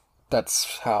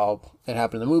 that's how it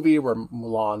happened in the movie, where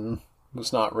Mulan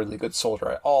was not really a good soldier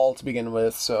at all to begin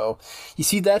with. So, you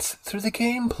see that through the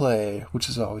gameplay, which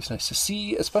is always nice to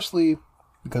see, especially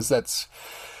because that's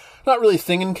not really a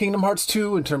thing in Kingdom Hearts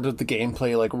 2 in terms of the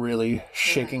gameplay, like, really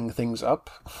shaking things up.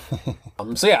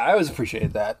 So yeah, I always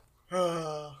appreciated that.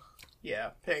 Yeah,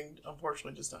 Ping,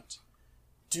 unfortunately, does not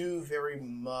do very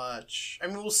much. I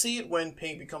mean, we'll see it when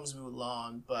Ping becomes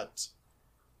Mulan, but...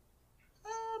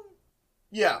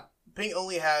 yeah, Ping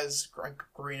only has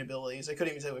green abilities. I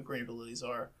couldn't even tell you what green abilities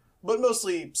are. But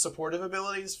mostly supportive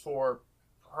abilities for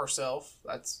herself.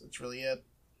 That's really it.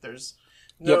 There's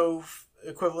no...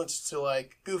 equivalent to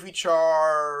like Goofy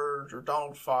Charge or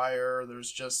Donald Fire.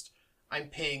 There's just I'm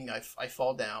Ping, I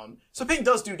fall down. So Ping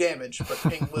does do damage, but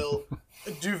Ping will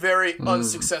do very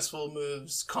unsuccessful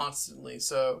moves constantly.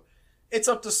 So it's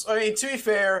up to... I mean, to be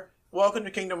fair, welcome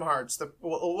to Kingdom Hearts.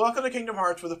 Welcome to Kingdom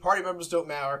Hearts where the party members don't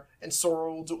matter and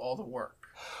Sora will do all the work.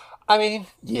 I mean,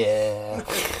 yeah.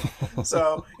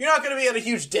 So you're not going to be at a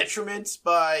huge detriment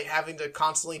by having to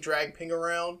constantly drag Ping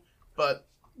around, but...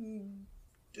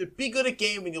 be good at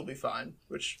game and you'll be fine.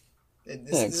 Which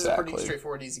this is a pretty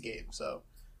straightforward, easy game. So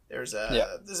there's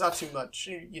not too much.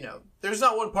 You know, there's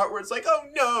not one part where it's like, oh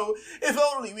no, if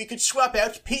only we could swap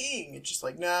out Ping. It's just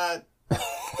like, nah,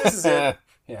 this is it.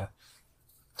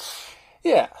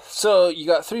 Yeah. So you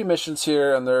got 3 missions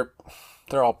here, and they're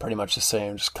all pretty much the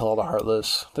same. Just kill all the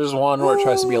Heartless. There's one where it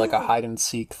tries to be like a hide and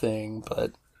seek thing,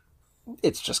 but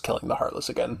it's just killing the Heartless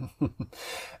again.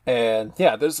 And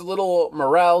yeah, there's a little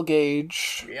morale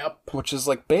gauge. Yep. Which is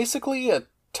like basically a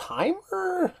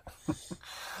timer.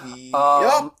 Yep.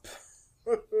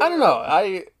 I don't know.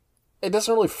 It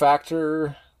doesn't really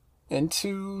factor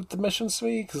into the missions to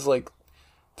me, because like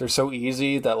they're so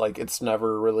easy that like it's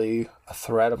never really a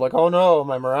threat of like, oh no,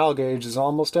 my morale gauge is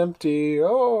almost empty.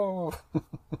 Oh.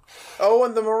 Oh,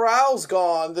 and the morale's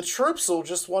gone. The troops will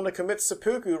just want to commit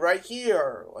seppuku right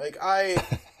here. Like, I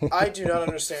do not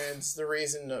understand the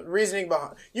reasoning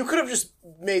behind... You could have just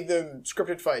made them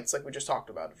scripted fights like we just talked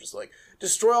about. Just like,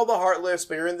 destroy all the Heartless,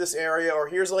 but you're in this area, or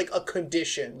here's like a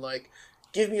condition. Like,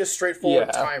 give me a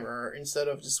straightforward timer instead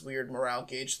of this weird morale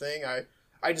gauge thing.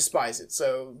 I despise it.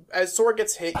 So as Sora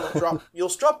gets hit, you'll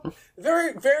drop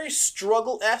very, very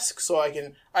struggle-esque, so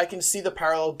I can see the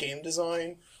parallel game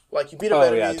design. Like, you beat up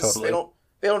enemies, totally.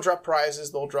 They don't drop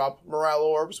prizes, they'll drop morale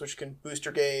orbs, which can boost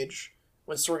your gauge.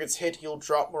 When Sora gets hit, he'll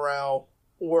drop morale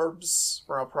orbs,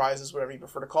 morale prizes, whatever you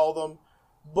prefer to call them.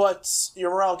 But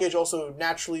your morale gauge also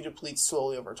naturally depletes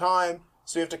slowly over time,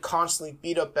 so you have to constantly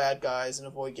beat up bad guys and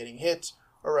avoid getting hit,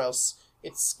 or else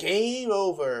it's game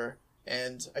over.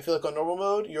 And I feel like on normal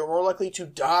mode, you're more likely to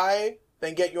die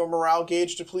than get your morale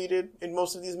gauge depleted in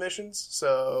most of these missions,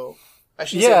 so...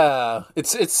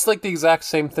 it's like the exact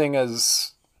same thing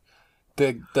as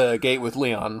the gate with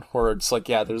Leon, where it's like,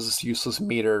 yeah, there's this useless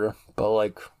meter, but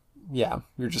like, yeah,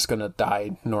 you're just gonna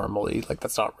die normally. Like,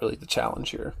 that's not really the challenge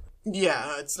here.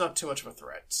 Yeah, it's not too much of a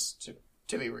threat,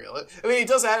 to be real. I mean, it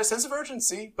does add a sense of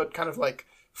urgency, but kind of like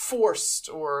forced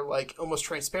or like almost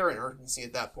transparent urgency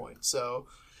at that point, so...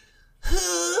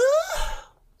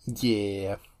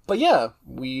 Yeah. But yeah,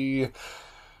 we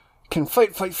can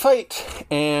fight,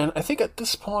 and I think at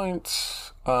this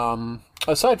point,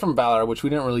 aside from Valor, which we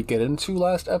didn't really get into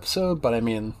last episode, but I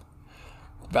mean,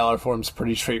 Valor form's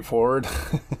pretty straightforward.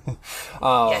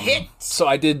 So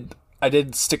I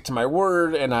did stick to my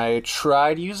word, and I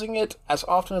tried using it as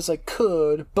often as I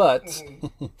could, but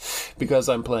because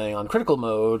I'm playing on critical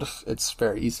mode, it's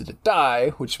very easy to die,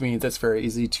 which means it's very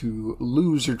easy to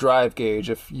lose your drive gauge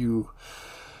if you...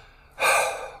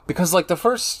 Because, like, the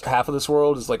first half of this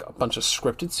world is, like, a bunch of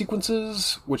scripted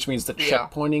sequences, which means the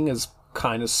checkpointing is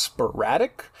kind of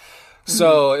sporadic.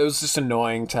 So it was just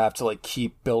annoying to have to, like,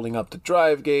 keep building up the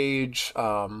drive gauge.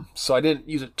 So I didn't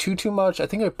use it too much. I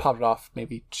think I popped it off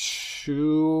maybe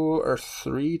 2 or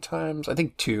 3 times. I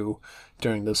think 2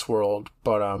 during this world.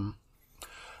 But,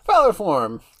 Valor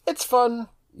form, it's fun.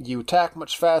 You attack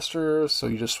much faster, so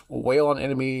you just wail on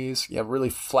enemies. You have really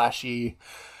flashy...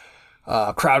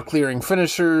 crowd clearing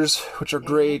finishers, which are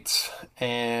great,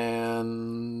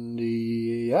 and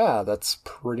yeah, that's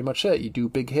pretty much it. You do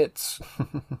big hits.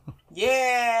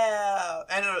 Yeah,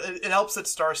 and it helps that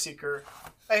Starseeker.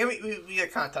 We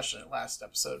kind of touched on it last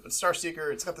episode, but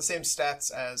Starseeker, it's got the same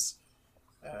stats as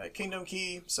Kingdom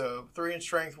Key, so 3 in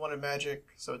strength, 1 in magic,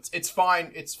 so it's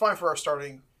fine. It's fine for our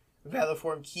starting Valor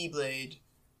form Keyblade,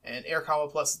 and Air Combo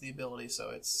Plus is the ability,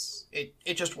 so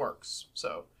it just works.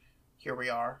 So here we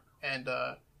are. And,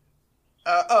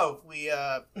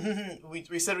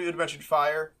 we said we would mention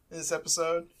fire in this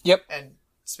episode. Yep. And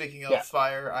speaking of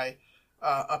fire,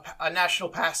 a national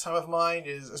pastime of mine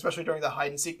is, especially during the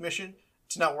hide-and-seek mission,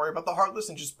 to not worry about the Heartless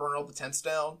and just burn all the tents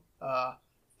down.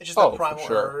 It's just that primal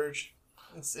urge.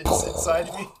 It's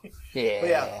inside me.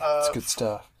 Yeah, but it's good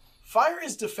stuff. Fire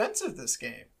is defensive this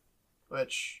game,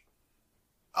 which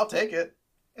I'll take it.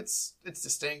 It's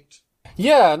distinct.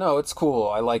 Yeah, no, it's cool.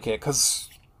 I like it, because...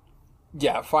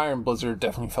 Yeah, Fire and Blizzard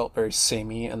definitely felt very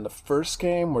samey in the first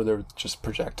game, where they're just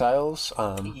projectiles.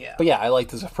 But yeah, I like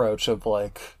this approach of,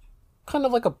 like, kind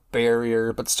of like a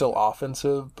barrier, but still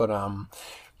offensive, but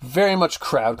very much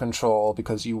crowd control,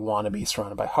 because you want to be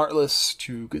surrounded by Heartless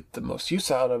to get the most use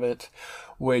out of it,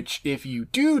 which, if you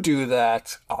do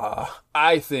that,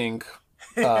 I think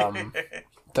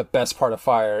the best part of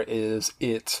Fire is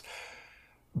it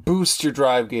boosts your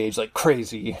drive gauge like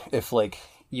crazy if, like,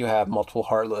 you have multiple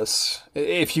Heartless,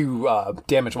 if you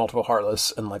damage multiple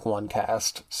Heartless in, like, one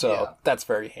cast. So that's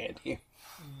very handy.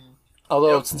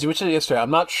 Although, since you mentioned it yesterday,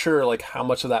 I'm not sure, like, how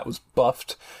much of that was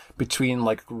buffed between,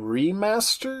 like,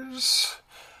 remasters.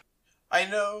 I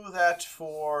know that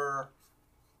for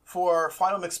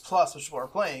Final Mix Plus, which is what we're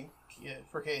playing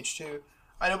for KH2,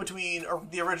 I know between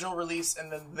the original release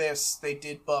and then this, they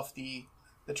did buff the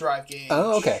drive gauge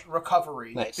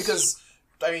recovery. Nice. Because...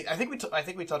 I mean, I think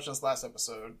we touched on this last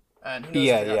episode, and who knows?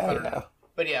 Yeah.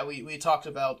 But yeah, we talked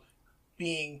about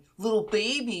being little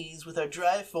babies with our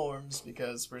drive forms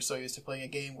because we're so used to playing a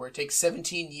game where it takes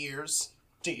 17 years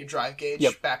to get your drive gauge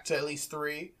back to at least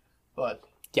 3. But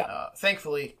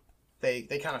thankfully, they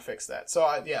kind of fixed that.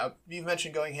 So you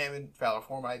mentioned going ham in Valor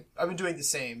form. I've been doing the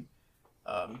same,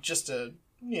 just to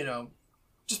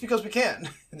just because we can.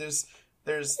 There's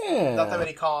not that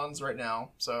many cons right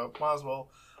now, so might as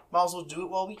well do it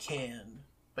while we can.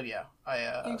 But yeah,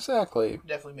 I exactly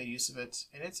definitely made use of it,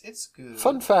 and it's good.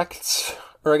 Fun facts,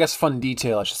 or I guess fun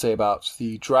detail, I should say, about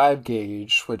the drive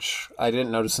gauge, which I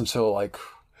didn't notice until, like,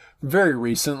 very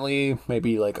recently,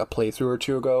 maybe like a playthrough or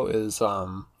 2 ago, is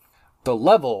the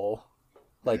level,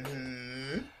 like,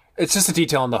 it's just a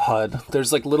detail on the HUD.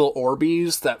 There's, like, little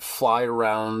Orbeez that fly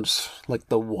around, like,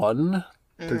 the 1.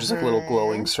 They're just, like, little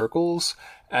glowing circles,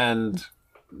 and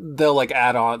they'll, like,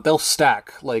 they'll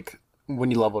stack, like,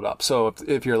 when you level it up. So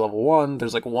if you're level 1,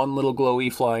 there's, like, 1 little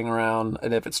glowy flying around,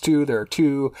 and if it's 2, there are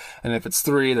 2, and if it's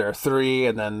 3, there are 3,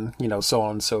 and then, so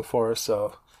on and so forth.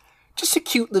 So just a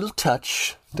cute little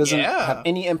touch. Doesn't have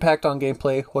any impact on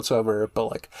gameplay whatsoever, but,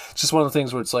 like, it's just one of the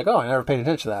things where it's like, oh, I never paid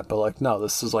attention to that, but, like, no,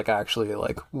 this is, like, actually,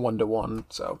 like, 1-to-1,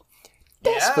 so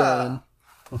that's fun.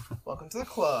 Welcome to the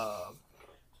club.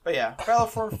 But yeah, Valor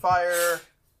Form Fire.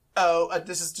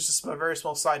 This is just a very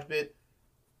small side bit.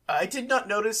 I did not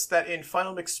notice that in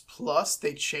Final Mix Plus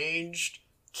they changed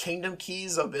Kingdom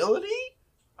Key's ability.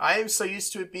 I am so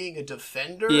used to it being a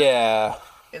defender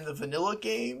in the vanilla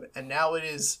game, and now it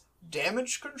is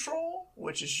damage control,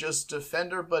 which is just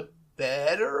defender but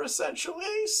better,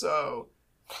 essentially. So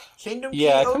Kingdom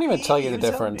Key I couldn't even tell you the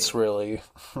difference, really.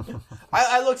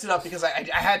 I looked it up because I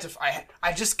had to.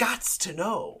 I just got to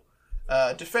know.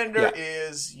 Defender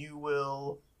is you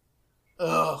will.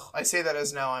 I say that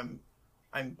as now I'm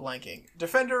blanking.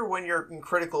 Defender when you're in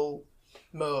critical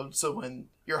mode, so when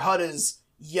your HUD is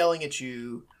yelling at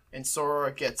you and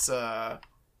Sora gets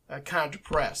kind of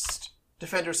depressed,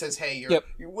 Defender says, hey, Yep.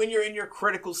 when you're in your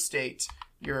critical state,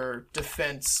 your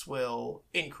defense will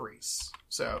increase.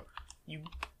 So you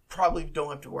probably don't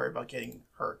have to worry about getting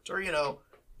hurt. Or,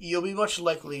 you'll be much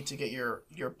likely to get your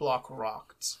block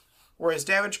rocked. Whereas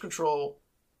damage control,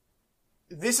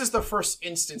 this is the first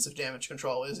instance of damage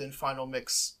control, is in Final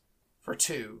Mix for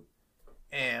 2.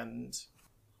 And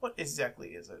what exactly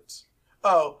is it?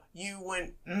 Oh,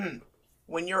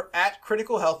 when you're at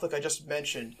critical health, like I just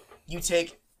mentioned, you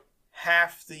take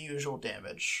half the usual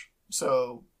damage.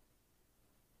 So,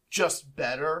 just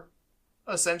better,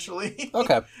 essentially.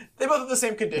 Okay. They both have the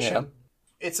same condition.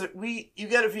 Yeah. You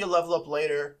get it if you level up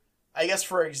later. I guess,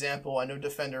 for example, I know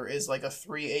Defender is like a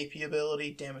 3 AP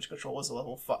ability. Damage Control is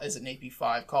is an AP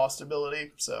 5 cost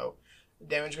ability. So,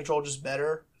 damage control just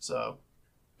better. So,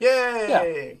 yay!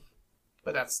 Yeah.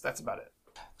 But that's about it.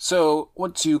 So,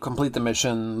 once you complete the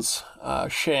missions,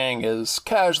 Shang is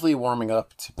casually warming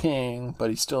up to Ping, but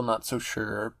he's still not so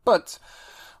sure. But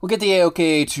we'll get the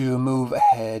AOK to move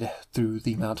ahead through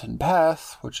the mountain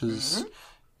path, which is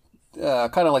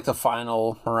kind of like the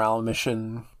final morale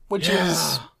mission, which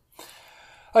is,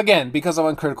 again, because I'm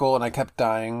uncritical and I kept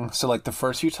dying. So, like, the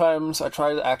first few times I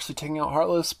tried actually taking out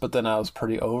Heartless, but then I was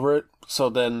pretty over it. So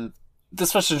then,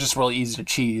 this mission is just really easy to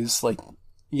cheese. Like,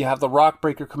 you have the Rock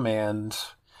Breaker command,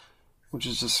 which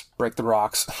is just break the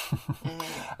rocks.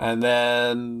 And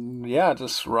then,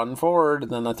 just run forward.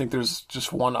 And then I think there's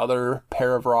just one other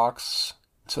pair of rocks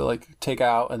to, like, take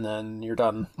out, and then you're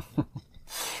done.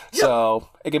 So,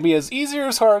 it can be as easy or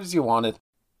as hard as you want it.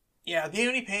 Yeah, the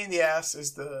only pain in the ass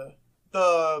is the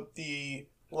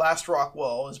last rock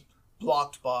wall is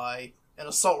blocked by an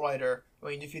Assault Rider.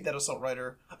 When you defeat that Assault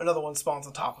Rider, another one spawns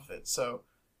on top of it. So,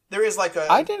 there is like a...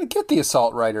 I didn't get the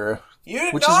Assault Rider. You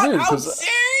did which not? is weird, How because dare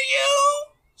you,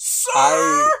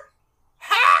 sir?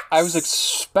 Hacks! I was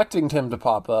expecting him to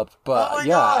pop up, but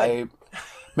God.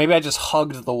 Maybe I just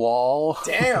hugged the wall.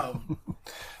 Damn. And,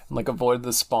 like, avoided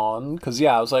the spawn. Because,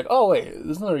 I was like, oh, wait,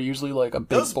 isn't there usually, like, a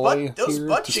big Those boy butt here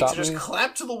cheeks to stop are just me?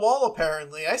 clamped to the wall,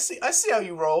 apparently. I see how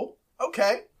you roll.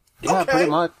 Okay. Yeah, okay. pretty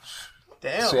much.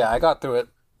 Damn. So, I got through it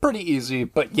pretty easy.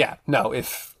 But,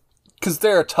 because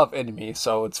they're a tough enemy,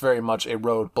 so it's very much a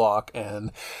roadblock,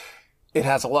 and it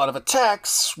has a lot of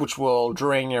attacks, which will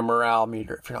drain your morale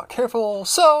meter if you're not careful.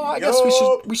 So I guess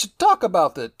we should talk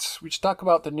about it. We should talk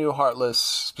about the new Heartless,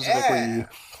 specifically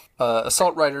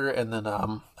Assault Rider, and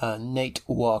then Nate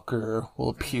Walker will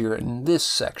appear in this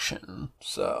section.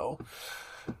 So,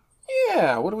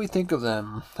 what do we think of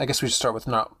them? I guess we should start with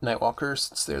Nightwalker,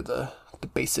 since they're the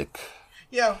basic.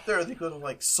 Yeah, they're the equivalent of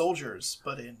like soldiers,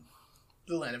 but in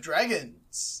the Land of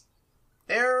Dragons.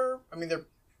 They're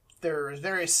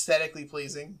very aesthetically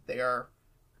pleasing. They are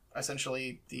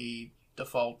essentially the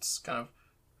default kind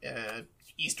of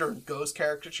Eastern ghost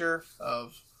caricature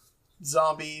of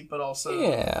zombie, but also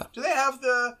do they have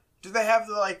the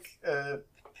like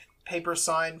paper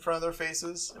sign in front of their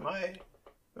faces? Am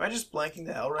I just blanking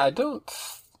the hell right? I don't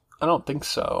think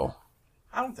so.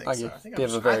 I don't think so. I think they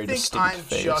have a very distinct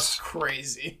face. I'm just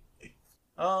crazy.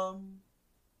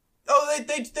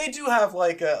 They do have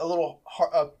like a little.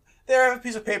 They have a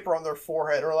piece of paper on their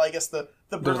forehead, or I guess the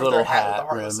brim of their hat with the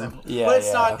heartless symbol. Yeah, but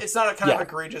it's not a kind of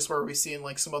egregious where we see in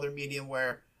like some other medium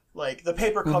where like the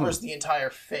paper covers the entire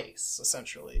face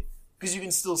essentially, because you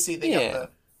can still see they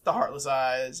got the heartless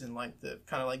eyes and like the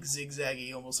kind of like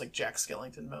zigzaggy, almost like Jack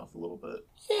Skellington mouth a little bit.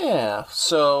 Yeah,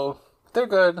 so they're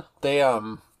good. They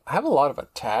have a lot of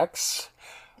attacks,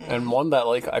 and one that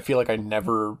like I feel like I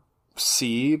never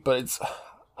see, but it's.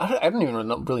 I don't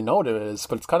even really know what it is,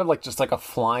 but it's kind of like just like a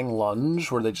flying lunge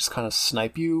where they just kind of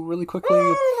snipe you really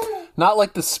quickly. Not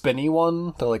like the spinny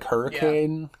one, the like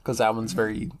hurricane, because that one's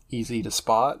very easy to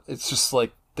spot. It's just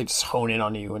like they just hone in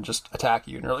on you and just attack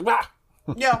you, and you're like, ah!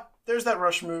 Yeah, there's that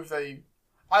rush move that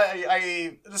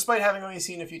I despite having only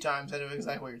seen a few times, I know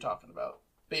exactly what you're talking about.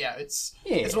 But it's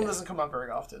one that doesn't come up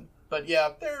very often. But yeah,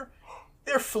 they're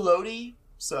floaty,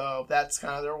 so that's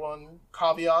kind of their one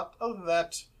caveat. Other than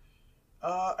that,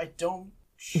 I don't...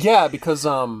 Yeah, because,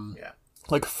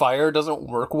 like, fire doesn't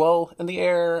work well in the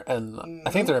air, and I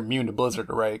think they're immune to blizzard,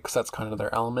 right? Because that's kind of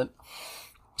their element.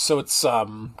 So it's,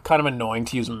 kind of annoying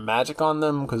to use magic on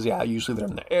them, because, usually they're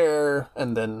in the air,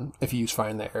 and then if you use fire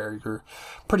in the air, you're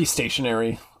pretty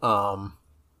stationary. I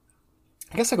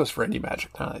guess that goes for any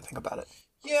magic, now that I think about it.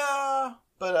 Yeah,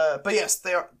 but yes,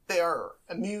 they are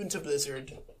immune to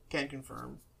blizzard, can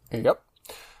confirm. Yep.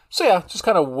 So just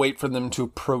kind of wait for them to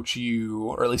approach you,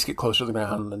 or at least get closer to the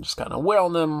ground, and then just kind of wail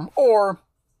on them, or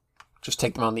just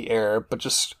take them on the air, but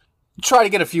just try to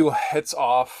get a few hits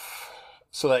off,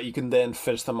 so that you can then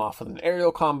finish them off with an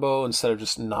aerial combo instead of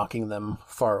just knocking them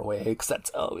far away, because that's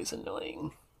always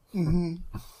annoying.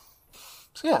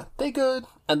 So yeah, they good.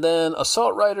 And then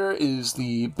Assault Rider is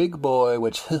the big boy,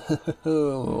 which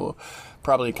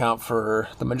probably account for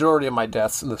the majority of my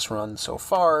deaths in this run so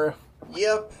far.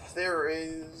 Yep, there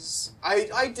is.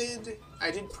 I did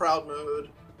Proud Mode.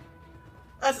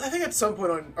 I think at some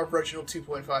point on original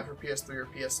 2.5 for PS3 or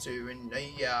PS2, and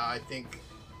yeah, I think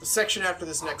the section after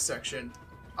this next section,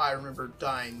 I remember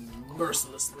dying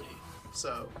mercilessly.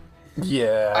 So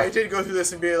Yeah. I did go through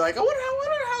this and be like, I wonder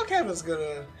how Kevin's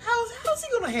gonna, how's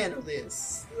he gonna handle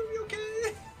this? Is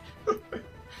it okay?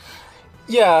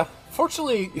 Yeah,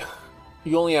 fortunately,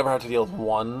 you only ever have to deal with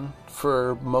one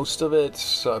for most of it,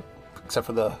 so, except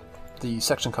for the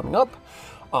section coming up,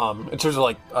 in terms of,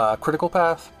 like, critical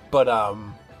path. But,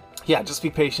 yeah, just be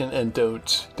patient and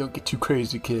don't get too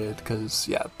crazy, kid, because,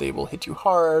 yeah, they will hit you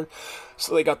hard.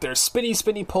 So they got their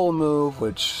spinny pull move,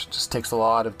 which just takes a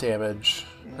lot of damage,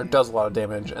 or does a lot of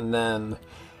damage, and then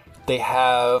they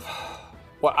have,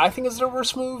 what I think is their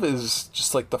worst move is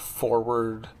just, like, the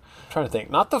forward... I'm trying to think,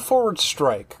 not the forward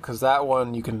strike, because that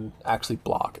one you can actually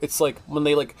block. It's like when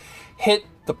they like hit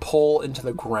the pole into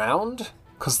the ground,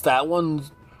 because that one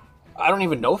I don't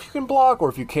even know if you can block, or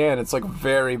if you can, it's like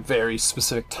very, very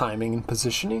specific timing and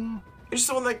positioning. It's just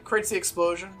the one that creates the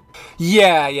explosion?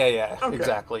 Yeah, Okay.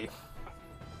 exactly.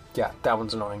 Yeah, that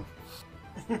one's annoying.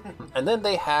 And then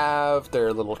they have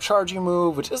their little charging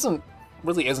move, which isn't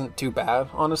too bad,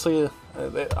 honestly.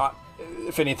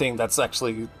 If anything, that's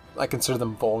actually, I consider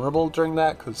them vulnerable during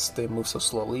that, because they move so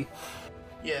slowly.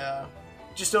 Yeah.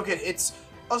 Just don't get hit.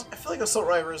 I feel like Assault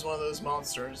Rider is one of those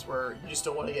monsters where you just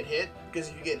don't want to get hit, because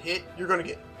if you get hit, you're going to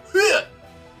get hit!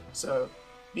 So,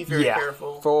 be very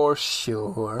careful. For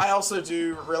sure. I also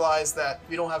do realize that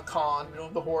we don't have Khan, we don't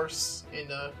have the horse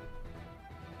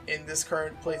in this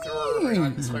current playthrough, or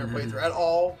not this current playthrough at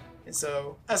all. And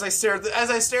so, as I stare at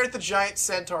the giant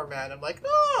centaur man, I'm like,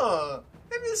 oh,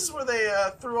 maybe this is where they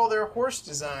threw all their horse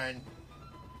design.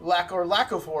 Lack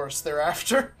of horse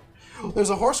thereafter. There's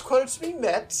a horse quota to be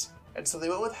met, and so they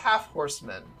went with half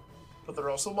horsemen. But they're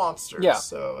also monsters, Yeah.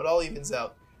 so it all evens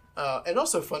out. And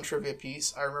also, fun trivia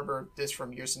piece, I remember this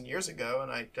from years and years ago,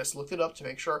 and I just looked it up to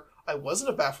make sure I wasn't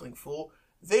a baffling fool.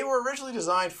 They were originally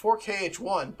designed for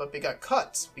KH1, but they got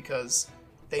cut because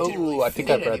they didn't really fit I think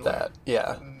I've read anywhere. that.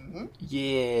 Yeah. Mm-hmm.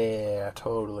 Yeah,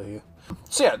 totally.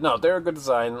 So yeah, no, they're a good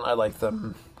design. I like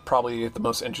them. Probably the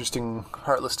most interesting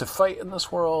Heartless to fight in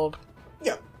this world.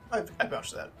 Yeah, I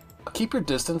vouch for that. Keep your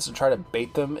distance and try to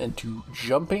bait them into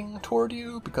jumping toward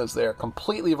you, because they're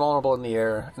completely vulnerable in the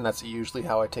air, and that's usually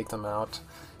how I take them out.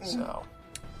 So,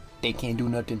 they can't do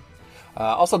nothing.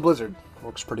 Also, Blizzard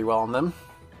works pretty well on them.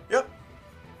 Yep,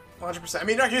 100%. I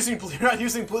mean, you're not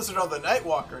using Blizzard on the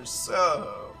Nightwalkers,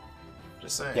 so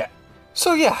just saying. Yeah.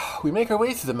 So yeah, we make our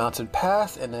way through the mountain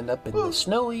path and end up in the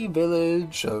snowy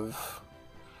village of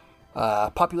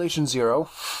population 0.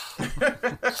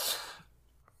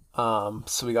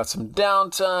 So we got some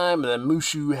downtime, and then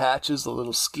Mushu hatches a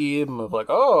little scheme of like,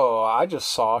 oh, I just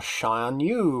saw Shan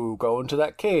Yu go into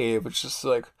that cave. It's just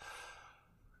like,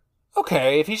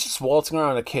 okay, if he's just waltzing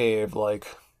around a cave, like,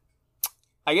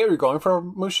 I get where you're going for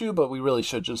Mushu, but we really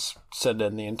should just send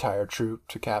in the entire troop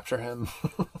to capture him.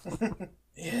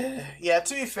 Yeah,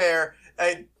 to be fair,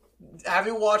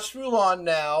 having watched Mulan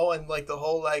now, and like the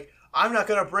whole like, I'm not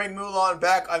gonna bring Mulan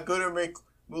back, I'm gonna make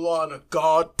Mulan a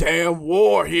goddamn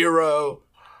war hero.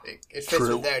 It fits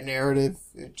True. with that narrative.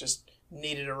 It just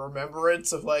needed a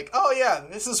remembrance of like, oh yeah,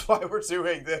 this is why we're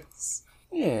doing this.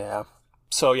 Yeah.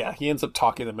 So yeah, he ends up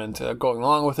talking them into going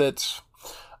along with it.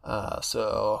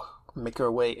 So make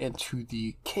our way into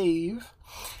the cave.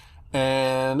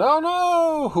 And oh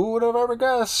no! Who would have ever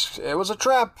guessed? It was a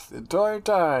trap the entire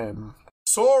time.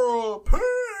 Sora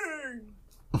Ping!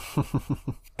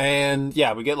 And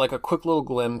yeah, we get like a quick little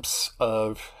glimpse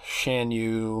of Shane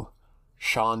Yu,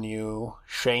 with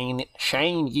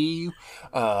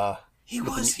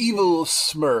an evil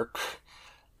smirk.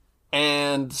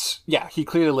 And yeah, he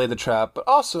clearly laid the trap, but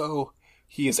also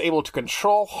he is able to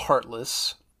control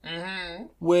Heartless,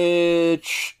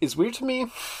 which is weird to me.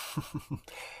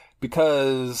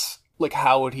 Because, like,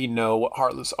 how would he know what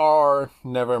Heartless are?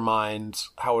 Never mind,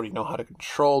 how would he know how to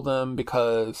control them?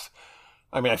 Because,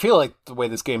 I mean, I feel like the way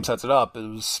this game sets it up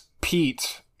is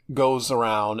Pete goes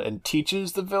around and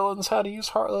teaches the villains how to use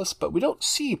Heartless, but we don't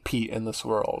see Pete in this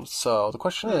world. So the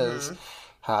question is,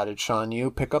 how did Shan Yu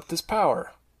pick up this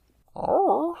power?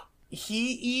 Oh.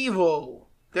 He evil,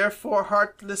 therefore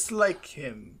Heartless like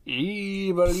him.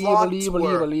 Evil. Plot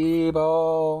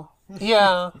work.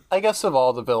 Yeah, I guess of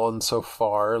all the villains so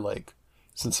far, like,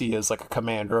 since he is like a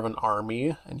commander of an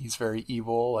army and he's very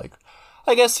evil. Like,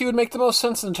 I guess he would make the most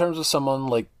sense in terms of someone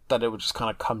like that it would just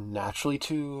kind of come naturally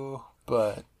to.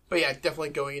 But yeah, definitely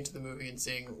going into the movie and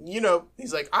seeing,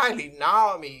 he's like, I lead an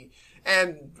army.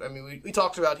 And, I mean, we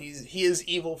talked about he is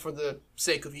evil for the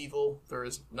sake of evil. There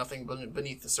is nothing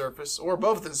beneath the surface, or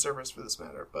above the surface for this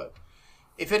matter. But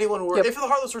if the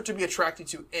Heartless were to be attracted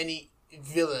to any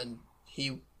villain,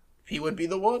 he would be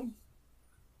the one.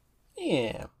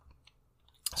 Yeah.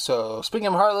 So, speaking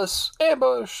of Heartless,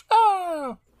 ambush!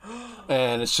 Ah!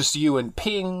 And it's just you and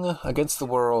Ping against the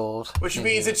world. Which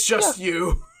means it's just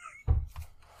you.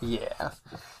 Yeah.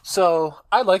 So,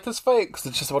 I like this fight because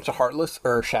it's just a bunch of Heartless,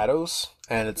 or shadows,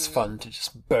 and it's fun to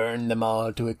just burn them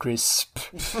all to a crisp.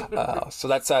 So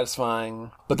that's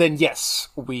satisfying. But then, yes,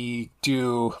 we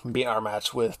do beat our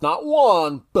match with not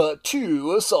one, but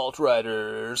 2 Assault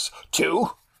Riders. 2?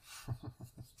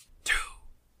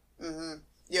 Mm-hmm.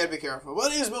 Yeah, be careful.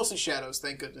 Well, it is mostly shadows,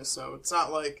 thank goodness, so it's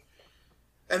not like...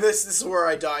 And this is where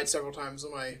I died several times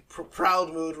on my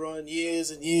Proud Mode run,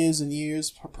 years and years and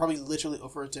years, probably literally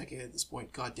over a decade at this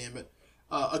point, god damn it,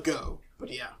 ago.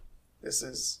 But yeah, this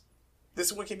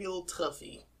one can be a little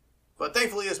toughy. But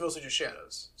thankfully it's mostly just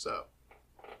shadows, so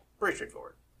pretty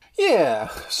straightforward. Yeah,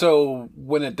 so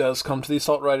when it does come to the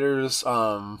Assault Riders,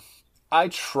 I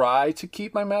try to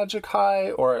keep my magic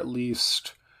high, or at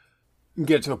least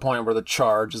get to a point where the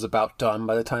charge is about done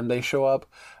by the time they show up,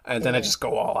 and then I just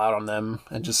go all out on them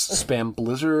and just spam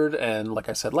Blizzard, and like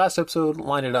I said last episode,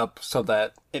 line it up so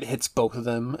that it hits both of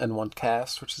them in one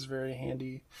cast, which is very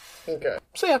handy. Okay.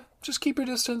 So yeah, just keep your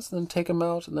distance, and then take them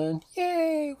out, and then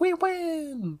yay, we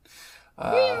win!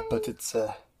 But it's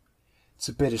a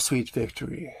bittersweet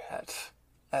victory.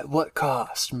 At what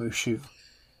cost, Mushu?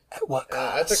 At what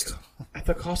cost? At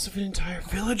the cost of an entire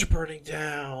village burning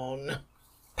down.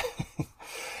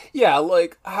 Yeah,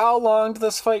 like, how long did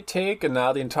this fight take? And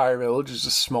now the entire village is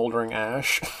just smoldering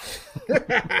ash.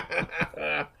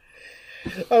 I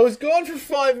was gone for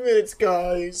 5 minutes,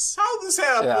 guys. How'd this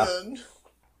happen? Yeah.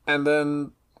 And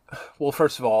then, well,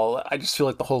 first of all, I just feel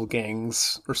like the whole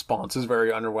gang's response is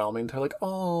very underwhelming. They're like,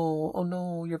 oh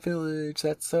no, your village,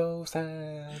 that's so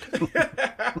sad.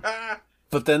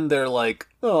 But then they're like,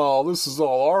 oh, this is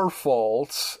all our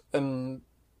fault. And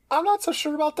I'm not so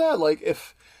sure about that. Like,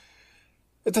 if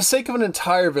the sake of an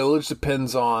entire village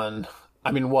depends on,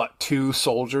 2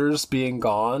 soldiers being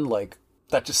gone, like,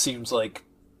 that just seems like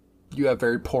you have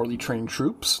very poorly trained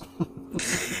troops.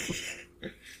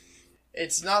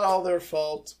 It's not all their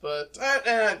fault, but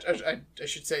I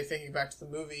should say, thinking back to the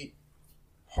movie,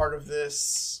 part of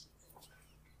this...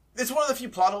 It's one of the few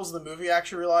plot holes in the movie I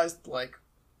actually realized, like,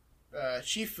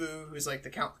 Shifu, who's like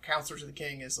the counselor to the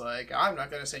king, is like, I'm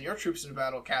not going to send your troops into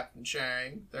battle, Captain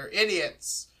Shang. They're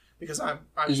idiots. Because I'm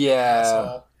just an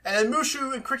asshole. And then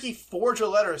Mushu and Kriki forge a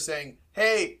letter saying,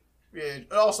 hey,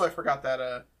 also I forgot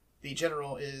that the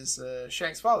general is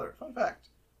Shang's father. Fun fact.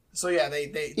 So yeah,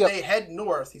 they head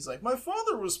north. He's like, my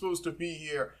father was supposed to be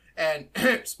here. And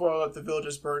spoiler alert, the village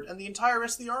is burnt, and the entire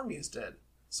rest of the army is dead.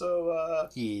 So,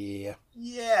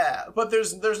 yeah. But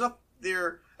there's not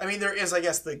there. I mean, there is, I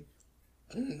guess, Shang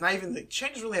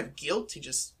doesn't really have guilt.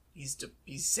 He's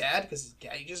sad because his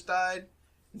daddy just died.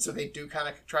 And so they do kind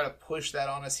of try to push that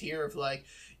on us here of like,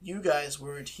 you guys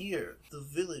weren't here. The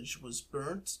village was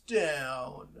burnt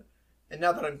down. And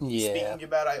now that I'm speaking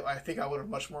about it, I think I would have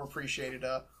much more appreciated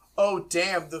oh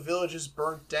damn, the village is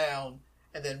burnt down.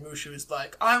 And then Mushu is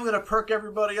like, I'm going to perk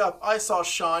everybody up. I saw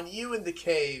Shan Yu in the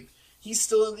cave. He's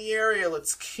still in the area.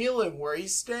 Let's kill him where he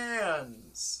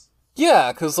stands.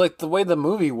 Yeah, because like the way the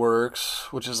movie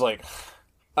works, which is like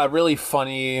a really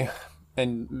funny...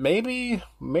 and may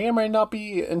or may not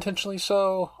be intentionally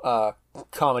so,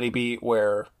 comedy beat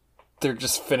where they're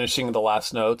just finishing the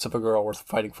last notes of a girl worth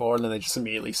fighting for, and then they just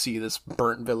immediately see this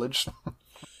burnt village.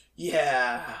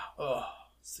 Yeah. Oh,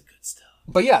 it's the good stuff.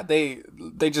 But yeah, they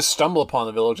just stumble upon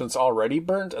the village and it's already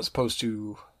burnt, as opposed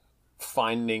to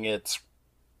finding it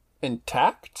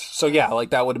intact. So yeah,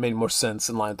 like that would have made more sense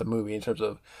in line with the movie in terms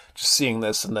of just seeing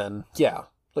this and then, yeah,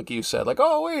 like you said, like,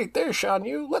 oh wait, there's Shan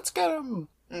Yu, let's get him.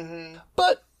 Mm-hmm.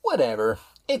 But whatever,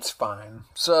 it's fine.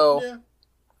 So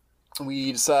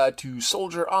we decide to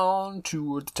soldier on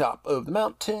toward the top of the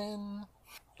mountain,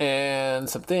 and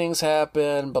some things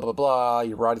happen. Blah blah blah.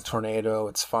 You ride a tornado.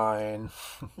 It's fine.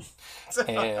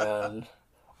 And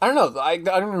I don't know. I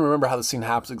don't even remember how the scene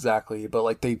happens exactly. But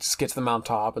like they just get to the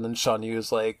mountaintop, and then Shan Yu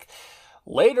is like,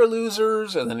 "Later,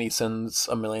 losers!" And then he sends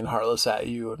a million Heartless at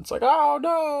you, and it's like, "Oh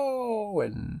no!"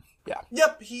 And yeah.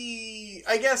 Yep.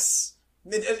 I guess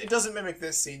It doesn't mimic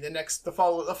this scene. The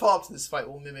follow up to this fight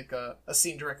will mimic a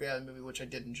scene directly out of the movie, which I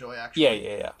did enjoy actually.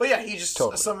 Yeah. But yeah, he just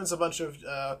Totally. summons a bunch of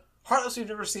Heartless we've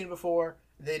never seen before.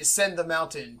 They descend the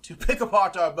mountain to pick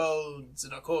apart our bones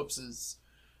and our corpses.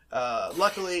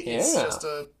 Luckily, it's just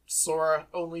a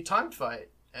Sora-only timed fight,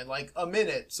 and like a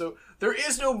minute. So there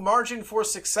is no margin for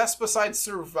success besides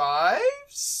survive.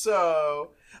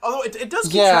 So, although it does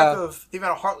keep track of the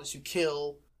amount of Heartless you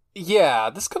kill. Yeah,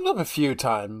 this comes up a few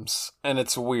times, and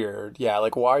it's weird. Yeah,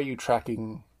 like, why are you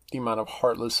tracking the amount of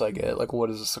Heartless I get? Like, what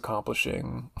is this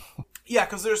accomplishing? Yeah,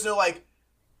 because there's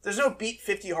no beat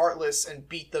 50 Heartless and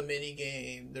beat the mini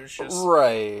game. There's just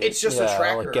right. It's just a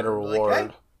tracker. Like, get a reward.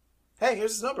 Like, hey,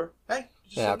 here's his number. Hey.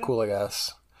 Yeah, cool, I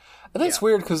guess. And that's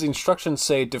weird because the instructions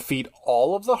say defeat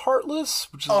all of the Heartless,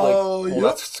 which is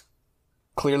that's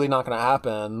clearly not going to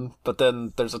happen. But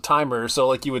then there's a timer, so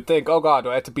like you would think, oh god,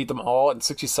 do I have to beat them all in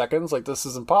 60 seconds? Like, this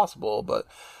is impossible. But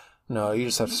no, you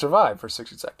just have to survive for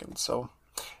 60 seconds. So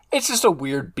it's just a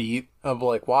weird beat of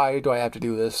like, why do I have to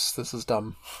do this? This is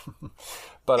dumb.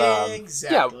 But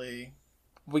exactly. Yeah,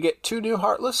 we get 2 new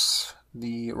Heartless,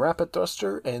 the Rapid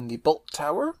Thruster and the Bolt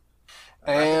Tower.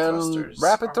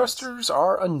 Rapid thrusters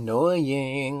are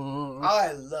annoying.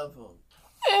 I love them.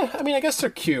 I mean, I guess they're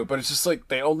cute, but it's just like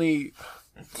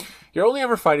you're only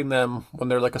ever fighting them when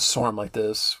they're like a swarm like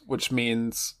this, which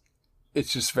means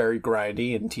it's just very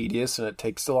grindy and tedious, and it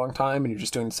takes a long time, and you're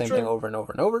just doing the same thing over and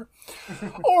over and over.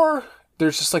 Or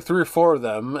there's just like 3 or 4 of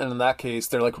them, and in that case,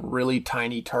 they're like really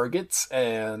tiny targets,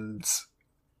 and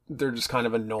they're just kind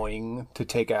of annoying to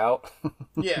take out.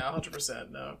 Yeah,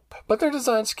 100%, no. But their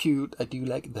design's cute. I do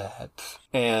like that.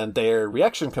 And their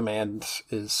reaction command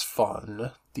is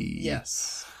fun.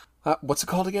 Yes. What's it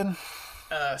called again?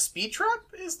 Speed Trap?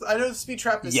 I know the Speed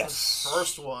Trap is the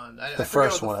first one. The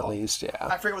first one, at least, yeah.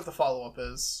 I forget what the follow-up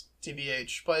is,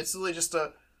 TBH. But it's really just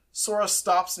Sora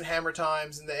stops and hammer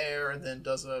times in the air and then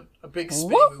does a big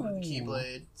spinning move with the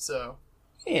Keyblade. So,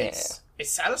 yeah.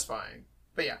 It's satisfying.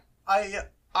 But yeah,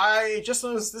 I just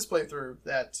noticed this playthrough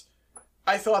that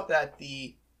I thought that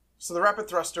the Rapid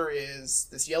Thruster is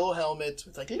this yellow helmet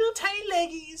with like little tiny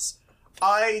leggies.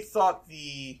 I thought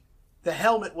the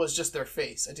helmet was just their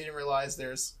face. I didn't realize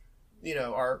there's,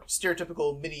 our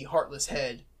stereotypical mini Heartless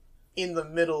head in the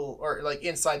middle or like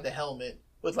inside the helmet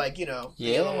with like, the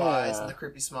yellow eyes and the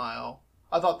creepy smile.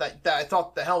 I thought I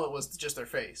thought the helmet was just their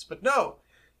face, but no,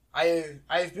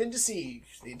 I've been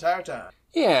deceived the entire time.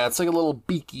 Yeah, it's like a little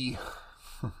beaky.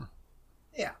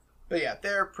 Yeah, but yeah,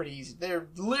 they're pretty easy. They're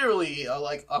literally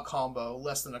like a combo,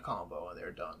 less than a combo, and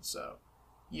they're done. So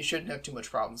you shouldn't have too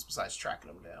much problems besides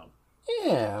tracking them down.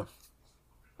 Yeah.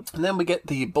 And then we get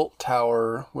the Bolt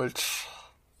Tower, which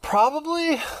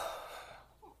probably,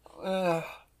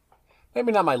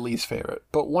 maybe not my least favorite,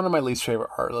 but one of my least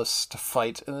favorite Heartless to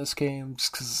fight in this game,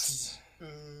 just because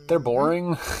they're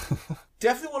boring.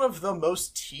 Definitely one of the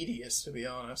most tedious, to be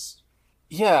honest.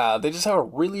 Yeah, they just have a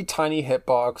really tiny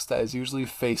hitbox that is usually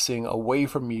facing away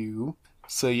from you,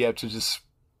 so you have to just,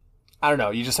 I don't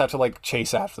know, you just have to like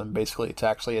chase after them basically to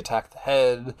actually attack the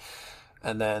head,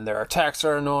 and then their attacks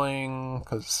are annoying,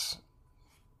 because,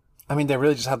 I mean, they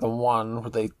really just have the one where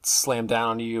they slam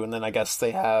down on you, and then I guess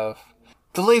they have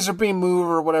the laser beam move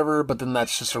or whatever, but then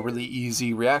that's just a really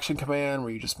easy reaction command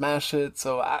where you just mash it,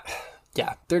 so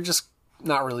they're just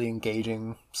not really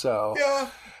engaging, so... Yeah.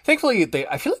 Thankfully,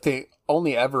 I feel like they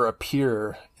only ever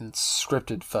appear in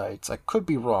scripted fights. I could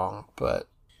be wrong, but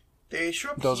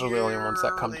those are the only ones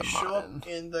that come to mind. They show up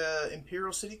in the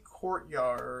Imperial City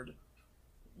courtyard.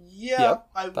 Yeah.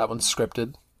 Yep, that one's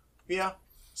scripted. Yeah.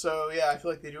 So, yeah, I feel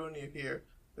like they do only appear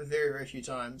very, very few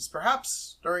times.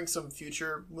 Perhaps during some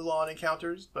future Mulan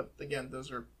encounters, but again,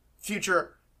 those are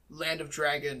future Land of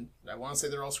Dragon. I want to say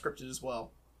they're all scripted as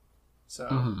well.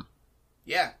 So...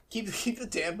 Yeah, keep the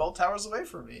damn Bolt Towers away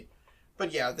from me.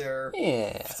 But yeah,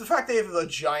 the fact they have a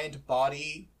giant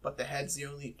body, but the head's the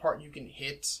only part you can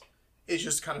hit, is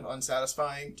just kind of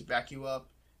unsatisfying to back you up.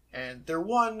 And they're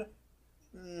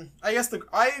I guess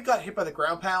I got hit by the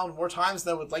ground pound more times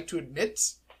than I would like to admit,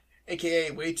 aka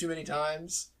way too many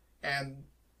times. And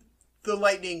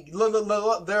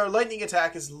the their lightning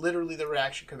attack is literally the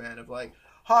reaction command of like,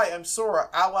 "Hi, I'm Sora.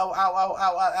 Ow, ow, ow, ow,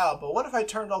 ow, ow, ow." But what if I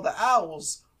turned all the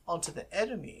owls onto the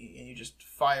enemy and you just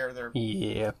fire their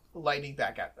lightning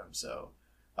back at them? So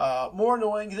more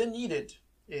annoying than needed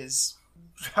is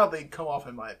how they come off,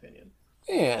 in my opinion.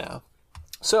 Yeah.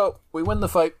 So we win the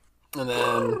fight, and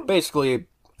then basically,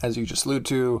 as you just alluded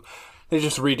to, they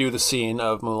just redo the scene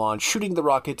of Mulan shooting the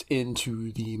rocket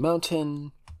into the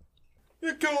mountain.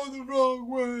 You're going the wrong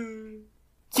way.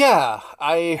 Yeah,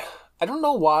 I don't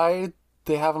know why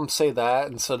they have him say that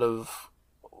instead of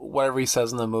whatever he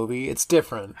says in the movie, it's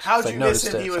different. How'd 'Cause I you miss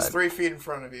noticed him? He it, was so 3 feet in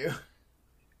front of you.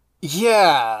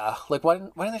 Yeah, like why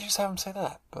didn't they just have him say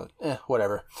that? But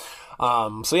whatever.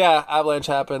 So yeah, avalanche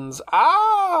happens.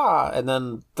 And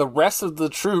then the rest of the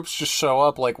troops just show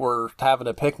up like we're having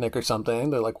a picnic or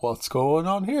something. They're like, "What's going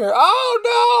on here?" Oh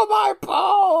no, my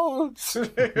bones!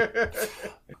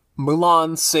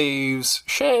 Mulan saves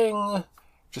Shang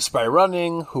just by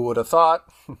running. Who would have thought?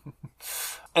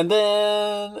 And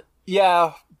then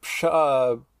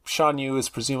Shan Yu is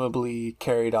presumably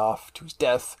carried off to his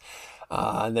death.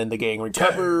 And then the gang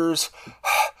recovers.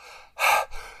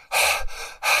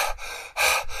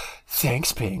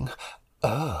 Thanks, Ping.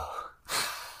 Oh.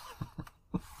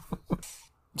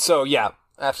 So, yeah.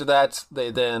 After that, they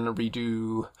then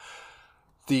redo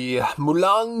the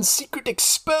Mulan Secret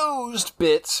Exposed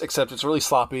bit, except it's really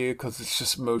sloppy because it's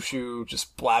just Mushu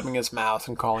just blabbing his mouth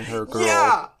and calling her a girl.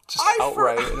 Yeah! Just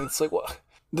outright. And it's like, what?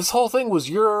 This whole thing was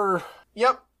your...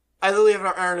 Yep. I literally have in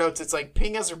our notes, it's like,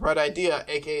 Ping has a bright idea,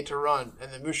 aka to run,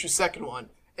 and then Mushu's second one,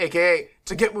 aka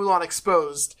to get Mulan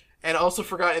exposed, and also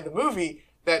forgot in the movie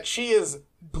that she is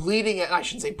bleeding, I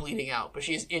shouldn't say bleeding out, but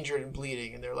she is injured and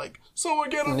bleeding, and they're like,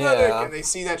 someone get a medic, and they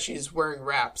see that she's wearing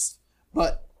wraps.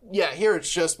 But, yeah, here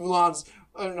it's just not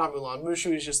Mulan,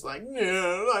 Mushu is just like,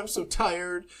 no, I'm so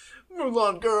tired,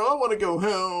 Mulan girl, I want to go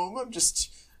home,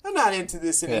 I'm not into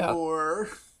this anymore,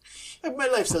 my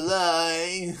life's a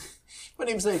lie. My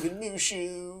name's not even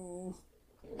Mushu.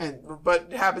 But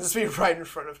it happens to be right in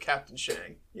front of Captain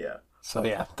Shang. Yeah. So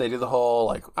yeah, they do the whole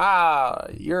like,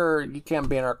 you can't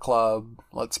be in our club.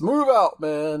 Let's move out,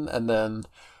 man. And then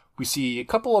we see a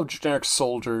couple of generic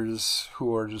soldiers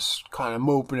who are just kind of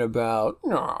moping about,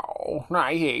 no,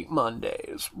 I hate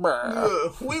Mondays. Yeah,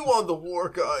 we won the war,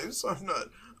 guys. I'm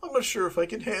not sure if I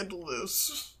can handle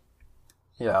this.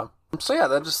 Yeah. So yeah,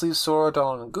 that just leaves Sora,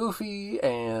 Donald, and Goofy,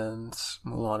 and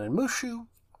Mulan and Mushu.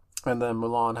 And then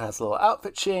Mulan has a little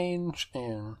outfit change,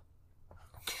 and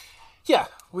yeah,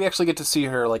 we actually get to see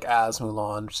her like as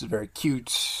Mulan, which is very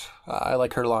cute. I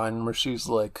like her line where she's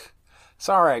like,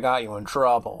 "Sorry, I got you in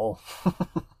trouble."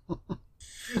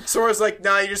 Sora's like,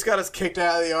 "Nah, you just got us kicked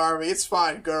out of the army. It's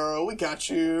fine, girl. We got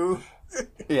you."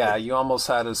 Yeah, you almost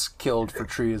had us killed for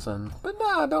treason, but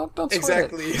nah, don't sweat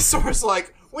exactly. it. Sora's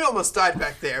like, we almost died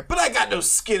back there, but I got no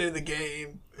skin in the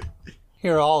game.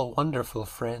 You're all wonderful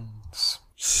friends.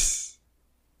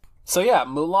 So yeah,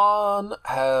 Mulan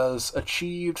has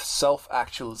achieved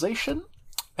self-actualization,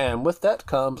 and with that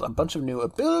comes a bunch of new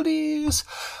abilities,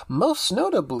 most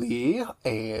notably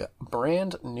a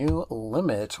brand new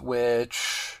limit,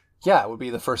 which, would be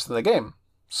the first in the game.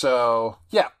 So,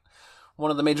 yeah. One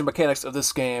of the major mechanics of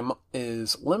this game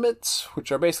is limits,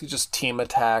 which are basically just team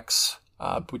attacks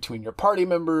between your party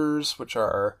members, which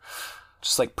are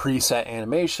just like preset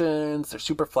animations. They're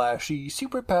super flashy,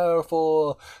 super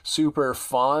powerful, super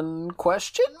fun,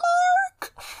 question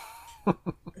mark?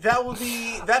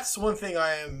 That's one thing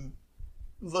I am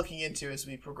looking into as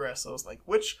we progress. I was like,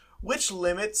 which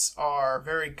limits are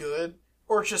very good,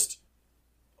 or just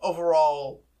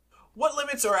overall, what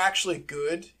limits are actually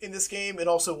good in this game, and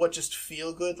also what just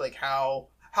feel good? Like how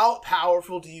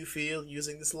powerful do you feel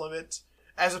using this limit,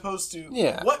 as opposed to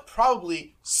what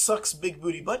probably sucks big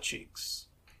booty butt cheeks?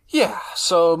 Yeah,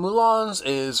 so Mulan's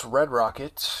is Red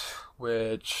Rocket,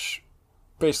 which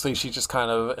basically she just kind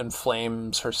of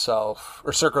inflames herself,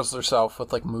 or circles herself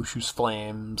with like Mushu's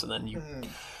flames, and then you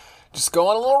just go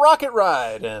on a little rocket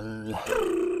ride, and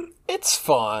it's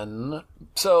fun.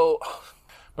 So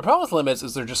my problem with limits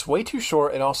is they're just way too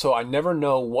short, and also I never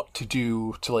know what to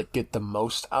do to like get the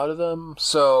most out of them.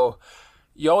 So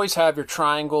you always have your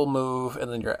triangle move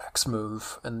and then your X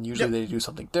move, and usually they do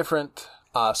something different.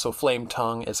 So Flame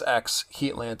Tongue is X,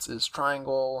 Heat Lance is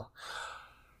triangle,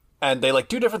 and they like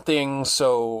do different things.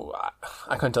 So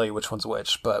I couldn't tell you which one's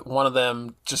which, but one of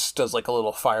them just does like a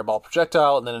little fireball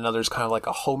projectile, and then another's kind of like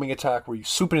a homing attack where you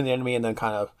swoop into the enemy and then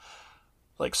kind of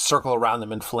like circle around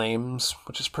them in flames,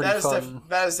 which is pretty fun.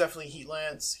 That is definitely Heat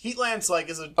Lance. Heat Lance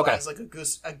is a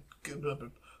goose.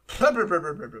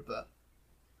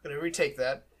 Gonna retake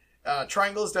that.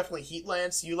 Triangle is definitely Heat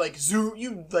Lance. You like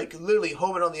literally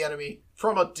home it on the enemy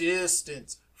from a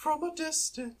distance,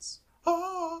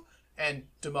 and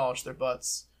demolish their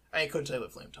butts. I couldn't tell you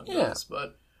what Flame Tongue does,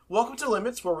 but welcome to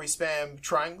Limits, where we spam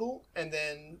triangle and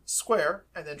then square,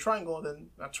 and then triangle and then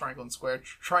not triangle and square,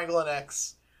 triangle and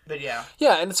X. But yeah,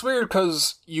 and it's weird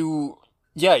because you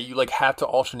like have to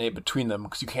alternate between them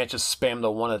because you can't just spam the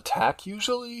one attack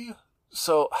usually.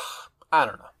 So I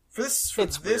don't know. For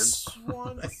this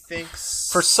one, I think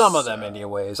for some of them,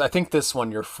 anyways. I think this one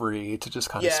you're free to just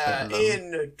kind of spam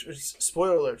them. And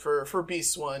spoiler alert for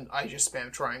Beast's one, I just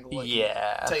spam triangle.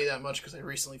 Yeah, I'll tell you that much because I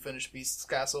recently finished Beast's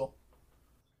Castle.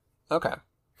 Okay.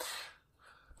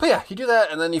 But yeah, you do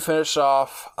that, and then you finish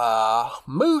off,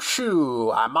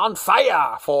 Mushu, I'm on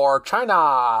fire for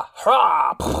China.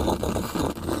 Hurrah!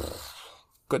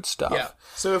 Good stuff. Yeah.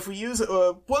 So if we use,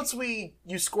 once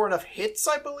you score enough hits,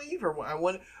 I believe, or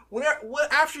when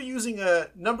after using a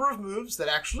number of moves that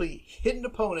actually hit an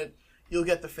opponent, you'll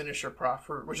get the finisher prop,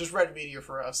 which is red meteor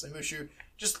for us. And Mushu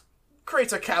just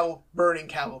creates a burning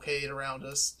cavalcade around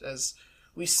us as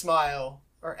we smile,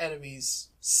 our enemies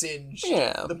singed.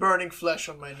 Yeah. The burning flesh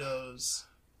on my nose.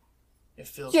 It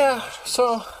feels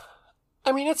so,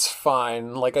 I mean, it's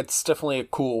fine. Like, it's definitely a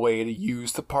cool way to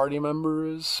use the party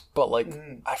members, but, like,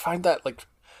 I find that, like,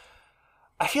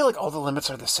 I feel like all the limits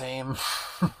are the same.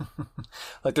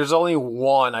 Like, there's only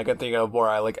one I can think of where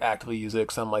I, like, actively use it,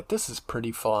 because I'm like, this is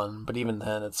pretty fun, but even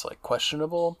then, it's, like,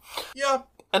 questionable. Yeah.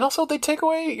 And also, they take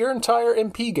away your entire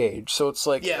MP gauge, so it's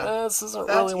like, this isn't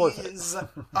really worth it.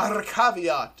 Our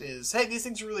caveat is, hey, these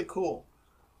things are really cool.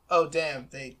 Oh, damn,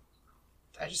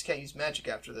 I just can't use magic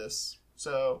after this.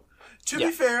 So, to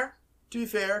be fair,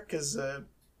 because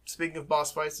speaking of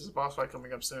boss fights, there's a boss fight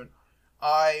coming up soon.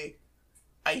 I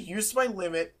used my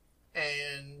limit,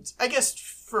 and I guess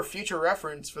for future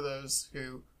reference for those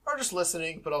who are just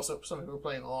listening, but also some who are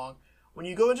playing along, when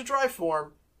you go into dry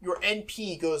form, your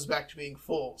NP goes back to being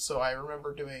full. So I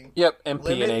remember doing... Yep, MP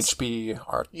limits, and HP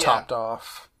are topped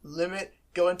off. Limit,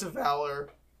 go into Valor,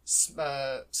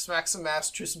 smack some mass,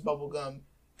 chew some bubblegum.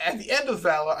 At the end of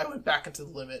Valor, I went back into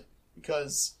the limit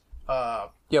because...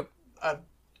 Because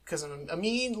I'm a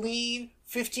mean, lean,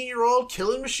 15-year-old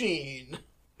killing machine.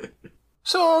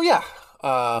 So, yeah.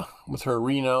 With her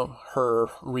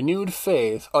renewed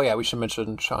faith. Oh yeah, we should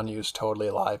mention Shan Yu's totally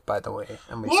alive, by the way,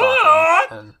 and we saw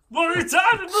him. And... But he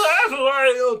died in the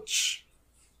avalanche.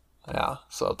 Yeah,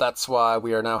 so that's why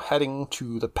we are now heading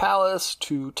to the palace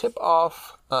to tip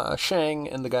off Shang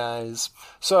and the guys.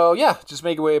 So yeah, just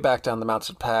make your way back down the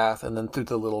mountain path, and then through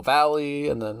the little valley,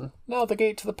 and then now the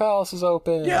gate to the palace is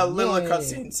open. Yeah, a little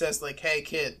cutscene says like, "Hey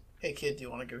kid, do you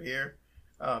want to go here?"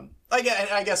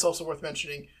 I guess also worth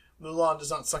mentioning. Mulan does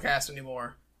not suck ass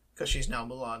anymore, because she's now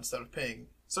Mulan instead of Ping.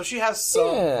 So she has some...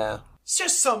 Yeah. It's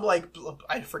just some, like...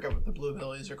 I forget what the blue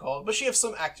abilities are called, but she has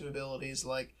some active abilities,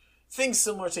 like things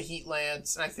similar to Heat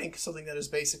Lance, and I think something that is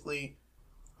basically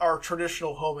our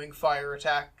traditional homing fire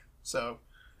attack. So,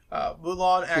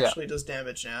 Mulan actually does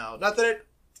damage now. Not that it...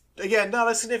 Again, not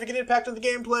a significant impact on the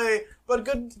gameplay, but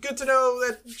good to know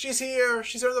that she's here.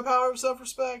 She's earned the power of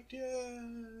self-respect. Yeah.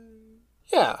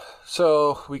 Yeah,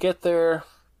 so we get there...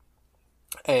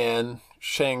 And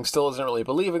Shang still isn't really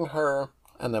believing her.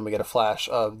 And then we get a flash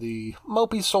of the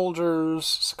mopey soldiers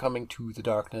succumbing to the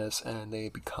darkness, and they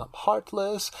become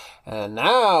heartless. And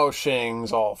now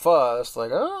Shang's all fussed,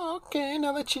 like, oh, okay,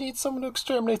 now that you need someone to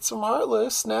exterminate some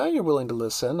heartless, now you're willing to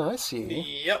listen, I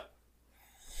see. Yep.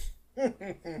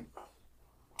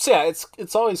 So yeah,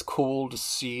 it's always cool to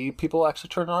see people actually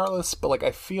turn heartless, but like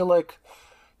I feel like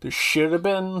there should have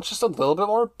been just a little bit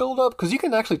more build-up, because you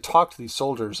can actually talk to these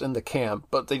soldiers in the camp,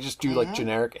 but they just do, like,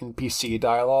 generic NPC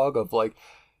dialogue of, like,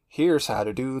 here's how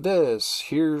to do this,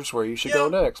 here's where you should go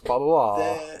next, blah, blah,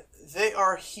 blah. They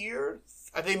are here.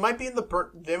 They might be in the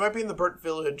burnt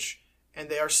village, and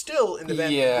they are still in the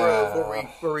Abandoned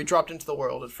Grove, where we dropped into the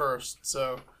world at first.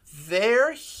 So,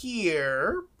 they're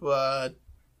here, but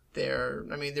they're,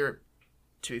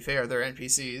 to be fair, they're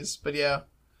NPCs, but yeah.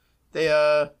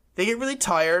 They get really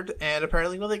tired, and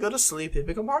apparently when they go to sleep, they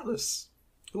become heartless.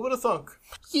 Who would have thunk?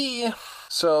 Yeah.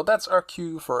 So that's our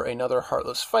cue for another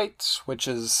heartless fight, which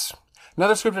is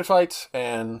another scripted fight,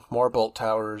 and more bolt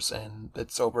towers, and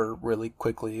it's over really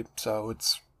quickly, so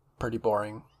it's pretty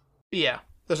boring. Yeah,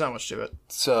 there's not much to it.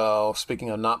 So, speaking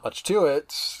of not much to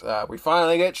it, we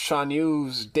finally get Shan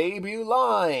Yu's debut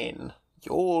line.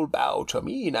 You'll bow to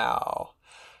me now.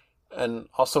 And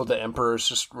also the Emperor's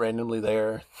just randomly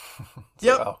there.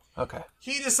 Yep. Like, oh, okay.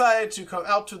 He decided to come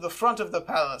out to the front of the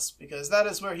palace because that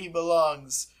is where he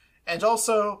belongs. And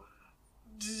also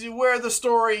where the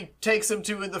story takes him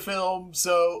to in the film.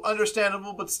 So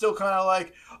understandable, but still kind of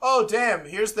like, oh, damn,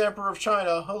 here's the Emperor of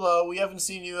China. Hello, we haven't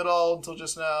seen you at all until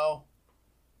just now.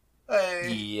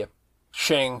 Hey. Yeah.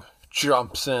 Shang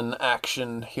jumps in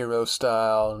action hero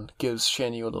style and gives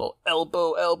Shan Yu a little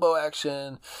elbow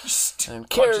action and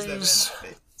carries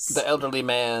the elderly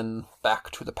man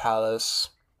back to the palace.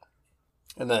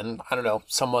 And then, I don't know,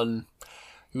 someone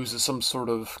uses some sort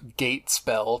of gate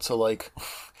spell to, like,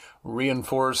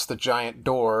 reinforce the giant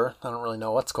door. I don't really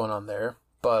know what's going on there.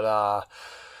 But,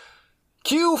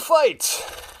 cue fight!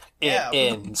 It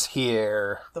ends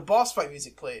here. The boss fight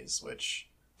music plays, which,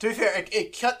 to be fair,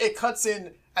 it cuts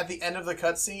in at the end of the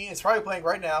cutscene. It's probably playing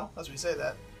right now, as we say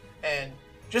that. And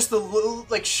just the little,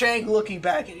 like, Shang looking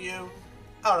back at you.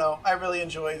 I don't know. I really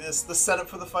enjoy this. The setup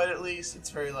for the fight, at least. It's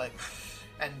very, like,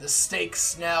 and the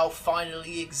stakes now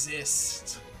finally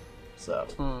exist. So.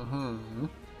 Mm-hmm.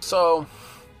 So,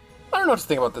 I don't know what to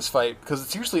think about this fight, because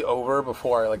it's usually over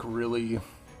before I, like, really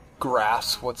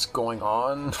grasp what's going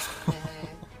on.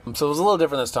 So it was a little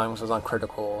different this time because I was on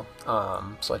critical,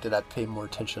 so I did have to pay more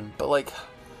attention. But, like,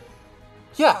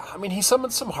 yeah, I mean, he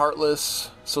summoned some Heartless,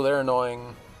 so they're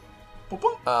annoying.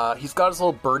 He's got his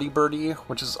little birdie,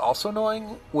 which is also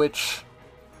annoying, which,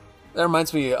 that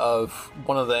reminds me of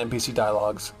one of the NPC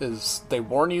dialogues, is they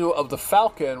warn you of the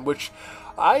Falcon, which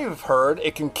I've heard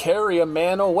it can carry a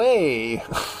man away.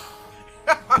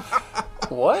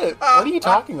 What? What are you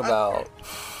talking about?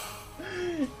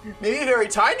 Maybe a very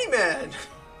tiny man.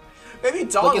 Maybe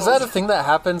Donald. Like, is that a thing that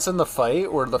happens in the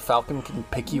fight where the Falcon can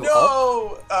pick you up?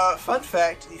 No! Fun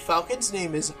fact, the Falcon's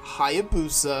name is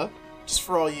Hayabusa, just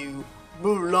for all you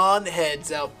Mulan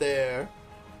heads out there.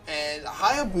 And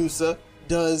Hayabusa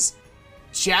does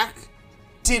jack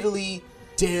diddly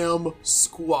damn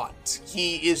squat.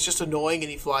 He is just annoying and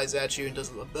he flies at you and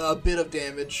does a bit of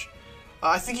damage.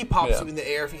 I think he pops you in the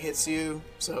air if he hits you,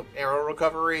 so arrow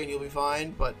recovery and you'll be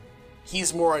fine, but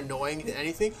he's more annoying than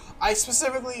anything. I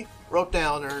specifically wrote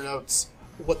down in our notes,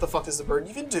 what the fuck does the bird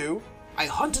even do? I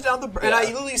hunted down the bird, and I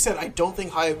literally said, I don't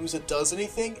think Hayabusa does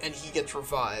anything, and he gets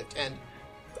revived. And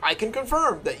I can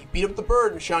confirm that you beat up the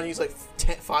bird, and Shanyu's like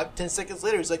 10 seconds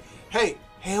later, he's like, hey,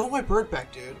 hold my bird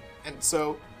back, dude. And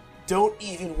so, don't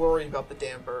even worry about the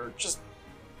damn bird. Just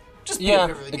beat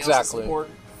up everything else. It's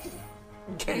important.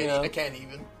 I can't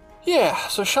even. Yeah,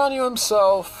 so Shanyu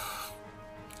himself,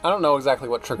 I don't know exactly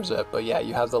what triggers it, but yeah,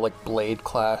 you have the like Blade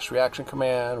Clash reaction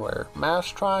command where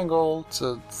mash triangle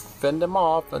to fend him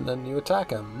off, and then you attack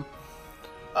him.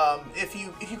 If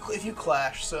you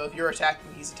clash, so if you're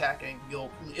attacking, he's attacking,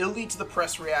 it'll lead to the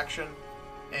press reaction,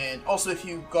 and also if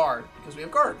you guard, because we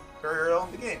have guard very early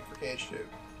in the game for KH2.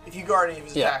 If you guard any of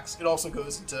his attacks, it also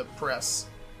goes into press.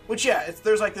 Which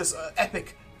there's like this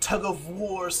epic tug of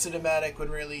war cinematic when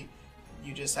really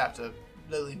you just have to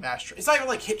literally mash. It's not even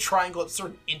like hit triangle at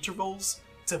certain intervals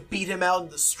to beat him out in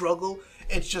the struggle.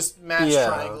 It's just mash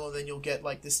triangle, and then you'll get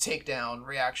like this takedown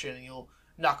reaction, and you'll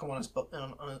knock him on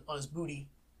his booty.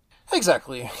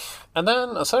 Exactly. And then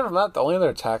aside from that, the only other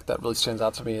attack that really stands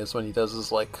out to me is when he does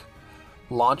his like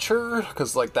launcher,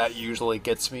 because like that usually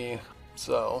gets me.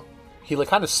 So he like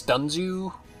kind of stuns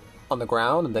you on the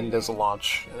ground, and then he does a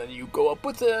launch, and then you go up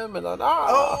with him, and then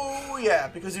Oh yeah,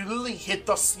 because you literally hit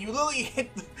the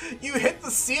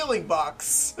ceiling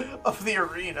box of the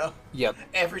arena. Yep.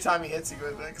 Every time he hits you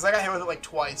with it, because I got hit with it like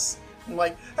twice. I'm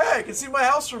like, hey, I can see my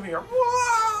house from here.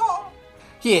 Wow.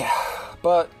 Yeah,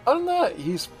 but other than that,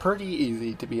 he's pretty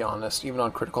easy to be honest, even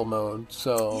on critical mode.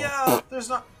 So yeah, I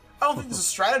don't think there's a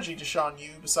strategy to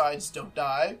Shanyu besides don't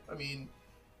die. I mean,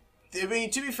 to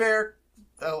be fair.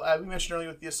 As we mentioned earlier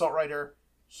with the Assault Rider,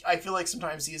 I feel like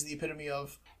sometimes he is the epitome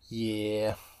of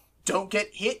don't get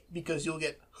hit because you'll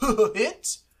get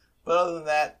hit. But other than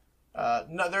that,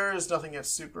 no, there is nothing that's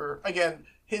super. Again,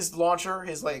 his launcher,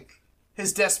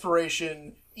 his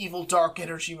desperation, evil dark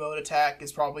energy mode attack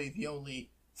is probably the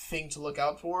only thing to look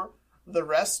out for. The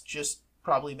rest just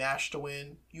probably mash to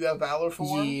win. You have Valor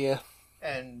Form. Yeah.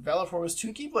 And Valor Form is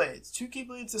 2 Keyblades. 2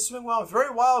 Keyblades to swing very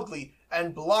wildly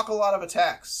and block a lot of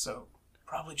attacks. So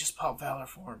probably just pop Valor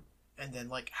Form and then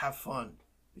like have fun,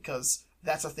 because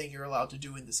that's a thing you're allowed to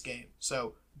do in this game.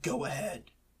 So go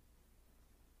ahead.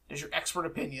 There's your expert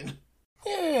opinion.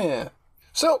 Yeah.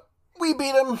 So we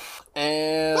beat him,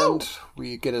 and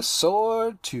we get a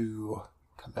sword to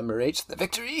commemorate the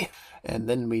victory, and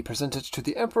then we present it to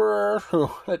the Emperor,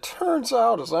 who it turns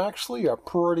out is actually a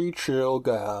pretty chill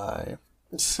guy.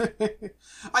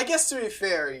 I guess to be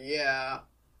fair, yeah.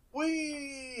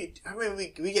 We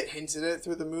get hinted at it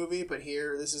through the movie, but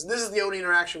here, this is the only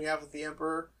interaction we have with the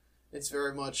Emperor. It's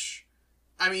very much,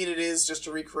 it is just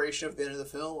a recreation of the end of the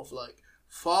film of like,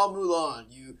 Fa Mulan,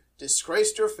 you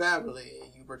disgraced your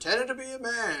family, you pretended to be a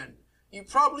man, you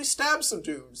probably stabbed some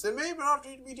dudes that may not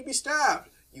need to be stabbed,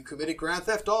 you committed Grand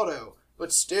Theft Auto,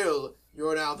 but still,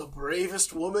 you're now the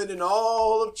bravest woman in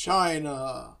all of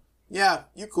China. Yeah,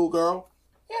 you cool girl.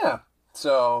 Yeah,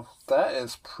 so that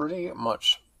is pretty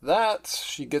much that.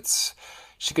 She gets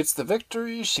the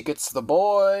victory, she gets the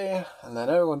boy, and then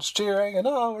everyone's cheering, and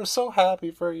we're so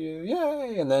happy for you,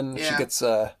 yay! And then she gets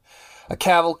a a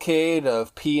cavalcade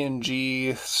of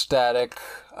PNG static,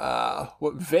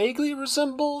 what vaguely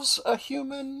resembles a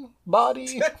human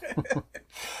body,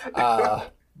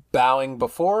 bowing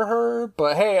before her.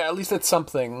 But hey, at least it's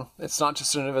something. It's not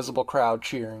just an invisible crowd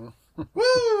cheering.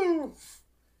 Woo!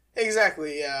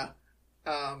 Exactly, yeah.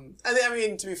 I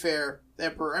mean, to be fair, the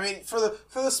Emperor, I mean, for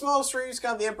the small streams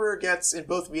count the Emperor gets in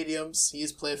both mediums, he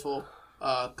is playful,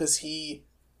 because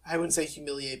I wouldn't say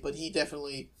humiliate, but he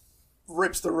definitely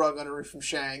rips the rug underneath from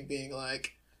Shang, being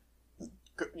like,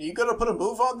 you gonna put a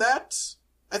move on that?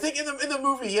 I think in the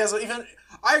movie he has even,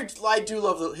 I do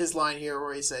love his line here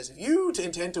where he says, if you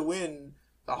intend to win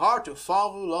the heart of Fa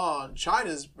Vulan,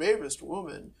 China's bravest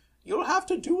woman, you'll have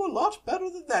to do a lot better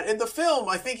than that. In the film,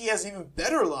 I think he has an even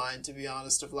better line, to be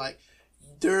honest, of like,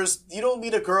 you don't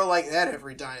meet a girl like that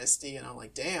every dynasty, and I'm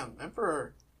like, damn,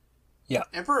 Emperor. Yeah.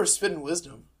 Emperor's spitting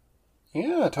wisdom.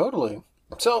 Yeah, totally.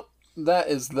 So, that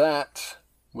is that.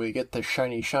 We get the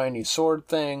shiny sword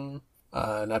thing.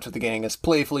 And after the gang is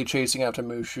playfully chasing after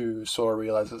Mushu, Sora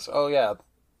realizes, oh yeah,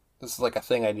 this is like a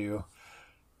thing I do.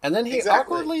 And then he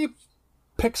awkwardly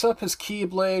picks up his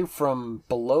Keyblade from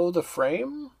below the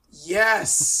frame.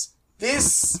 Yes!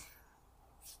 This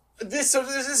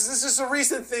is a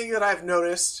recent thing that I've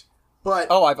noticed, but...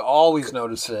 Oh, I've always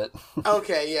noticed it.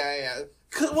 Okay, yeah.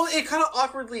 Well, it kind of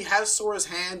awkwardly has Sora's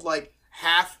hand, like,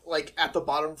 half, like, at the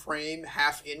bottom frame,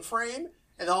 half in frame,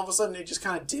 and then all of a sudden it just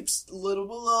kind of dips a little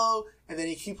below, and then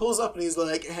he pulls up and he's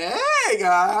like, hey,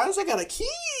 guys, I got a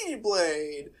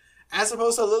Keyblade! As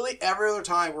opposed to literally every other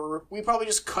time where we probably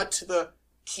just cut to the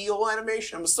keyhole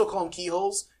animation. I'm still calling them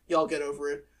keyholes. Y'all get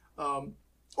over it.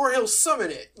 Or he'll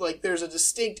summon it. Like, there's a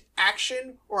distinct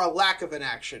action or a lack of an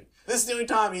action. This is the only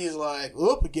time he's like,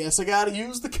 I guess I gotta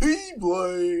use the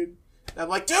Keyblade. And I'm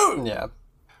like, dude!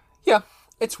 Yeah,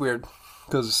 it's weird.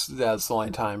 Because that's the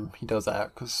only time he does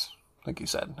that. Because, like you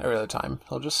said, every other time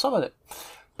he'll just summon it.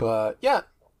 But, yeah.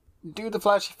 Do the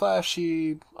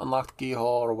flashy, unlock the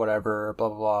keyhole or whatever, blah,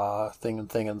 blah, blah, thing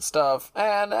and stuff.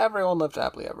 And everyone lived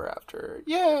happily ever after.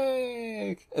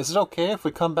 Yay! Is it okay if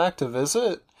we come back to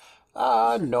visit?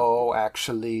 No,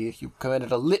 actually. You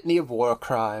committed a litany of war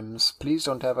crimes. Please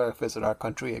don't ever visit our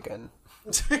country again.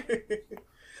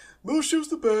 Mushu's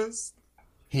the best.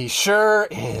 He sure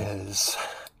is.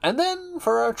 And then,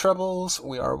 for our troubles,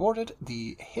 we are awarded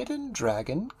the Hidden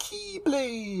Dragon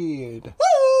Keyblade.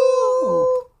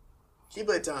 Woo!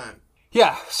 Keyblade time.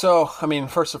 Yeah, so, I mean,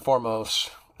 first and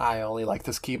foremost, I only like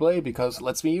this Keyblade because it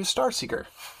lets me use Starseeker.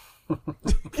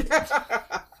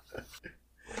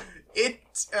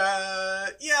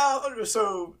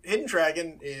 So Hidden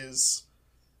Dragon is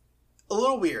a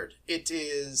little weird. It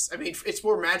is, I mean, it's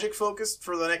more magic focused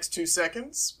for the next 2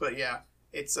 seconds, but yeah,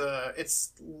 it's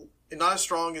not as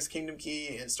strong as Kingdom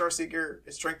Key and Starseeker.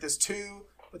 Its strength is 2,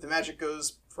 but the magic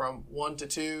goes from 1 to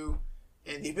 2,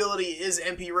 and the ability is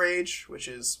MP Rage, which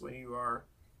is when you are,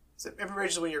 MP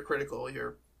Rage is when you're critical,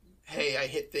 hey, I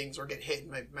hit things or get hit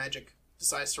and my magic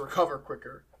decides to recover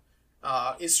quicker,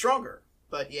 is stronger.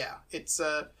 But yeah, it's,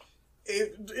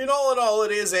 in all,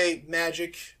 it is a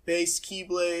magic-based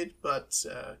Keyblade, but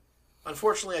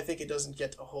unfortunately I think it doesn't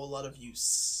get a whole lot of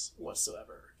use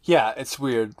whatsoever. Yeah, it's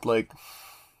weird. Like,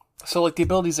 so, like, the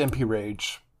ability's MP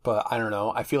Rage, but I don't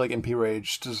know. I feel like MP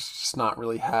Rage does just not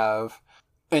really have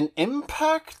an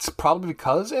impact, probably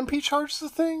because MP Charge is a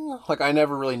thing. Like, I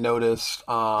never really noticed.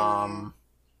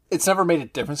 It's never made a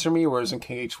difference for me, whereas in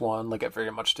KH1, like, it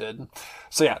very much did.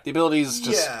 So yeah, the ability is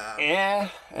just and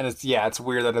it's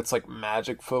weird that it's like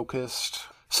magic focused.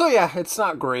 So yeah, it's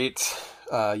not great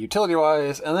utility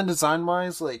wise, and then design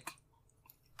wise, like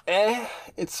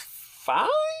it's fine.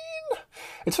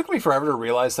 It took me forever to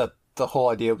realize that the whole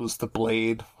idea was the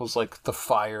blade was like the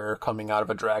fire coming out of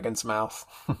a dragon's mouth.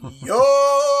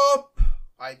 Yup!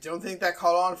 I don't think that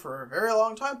caught on for a very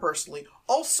long time, personally.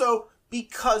 Also,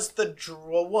 because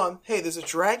there's a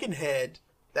dragon head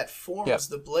that forms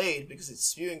the blade because it's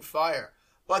spewing fire.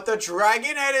 But the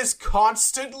dragon head is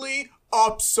constantly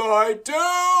upside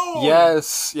down!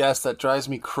 Yes, that drives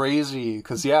me crazy.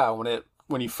 Because,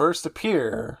 when you first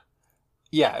appear,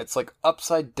 it's like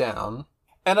upside down.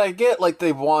 And I get, like,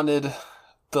 they wanted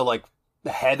the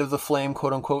head of the flame,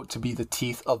 quote unquote, to be the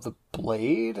teeth of the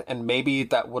blade. And maybe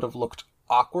that would have looked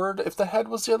awkward if the head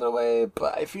was the other way.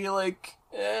 But I feel like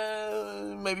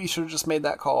maybe you should have just made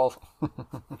that call.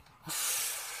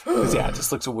 Because, it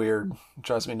just looks weird. It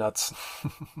drives me nuts.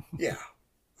 Yeah.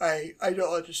 I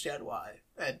don't understand why.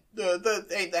 And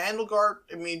the handle guard,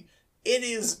 I mean,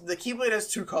 the Keyblade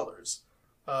has 2 colors.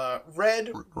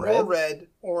 Red,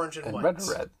 orange, and white.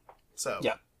 Red. So.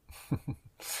 Yeah.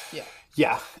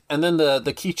 Yeah. And then the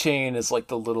keychain is like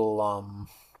the little,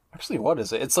 Actually, what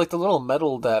is it? It's like the little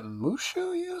medal that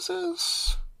Mushu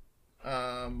uses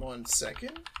 1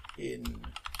 second. In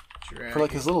Dragon for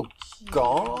like his little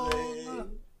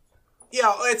gong.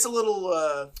 Yeah, it's a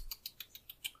little.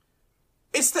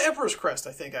 It's the Emperor's Crest,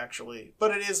 I think, actually,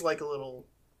 but it is like a little.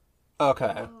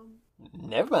 Okay.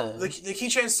 Never mind. The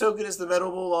keychain's token is the medal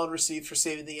Mulan received for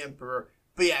saving the Emperor,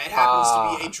 but yeah, it happens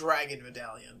to be a dragon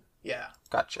medallion. Yeah.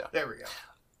 Gotcha. There we go.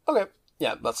 Okay.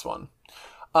 Yeah, that's one.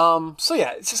 So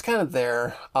yeah, it's just kind of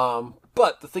there.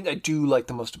 But the thing I do like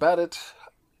the most about it,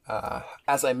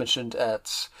 as I mentioned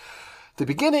at the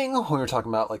beginning when we were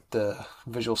talking about like the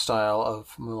visual style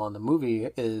of Mulan the movie,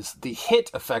 is the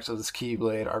hit effects of this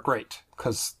Keyblade are great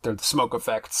because they're the smoke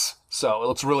effects. So it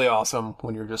looks really awesome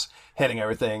when you're just hitting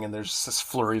everything and there's this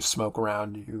flurry of smoke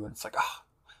around you, and it's like,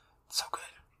 it's so good.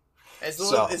 It's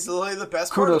literally the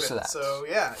best part of kudos it. to that. So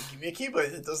yeah, give me a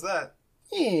Keyblade that does that.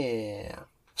 Yeah.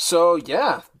 So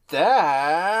yeah,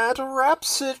 that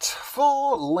wraps it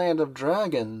for Land of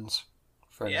Dragons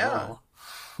for now.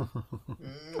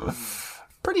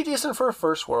 Pretty decent for a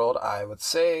first world, I would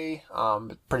say.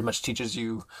 It pretty much teaches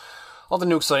you all the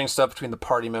new exciting stuff between the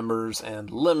party members and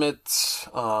limits.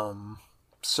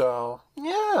 So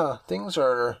yeah, things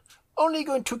are only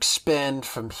going to expand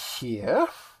from here.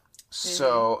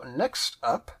 So next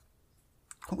up,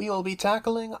 we will be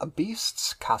tackling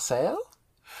Beast's Castle.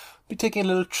 Be taking a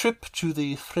little trip to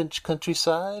the French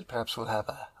countryside. Perhaps we'll have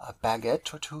a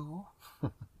baguette or two.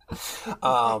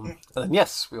 And then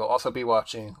yes, we will also be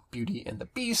watching Beauty and the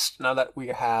Beast now that we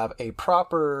have a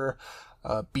proper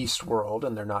Beast world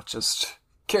and they're not just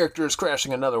characters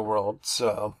crashing another world.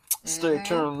 So stay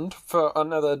tuned for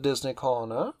another Disney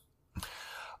Corner.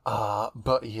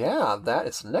 But yeah, that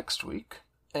is next week.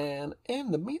 And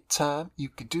in the meantime, you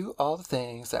could do all the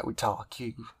things that we tell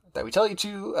you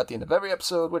to at the end of every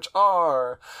episode, which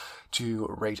are to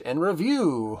rate and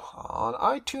review on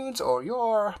iTunes or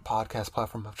your podcast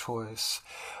platform of choice.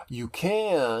 You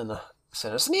can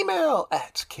send us an email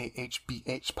at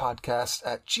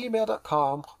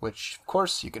khbhpodcast@gmail.com, which, of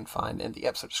course, you can find in the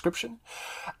episode description.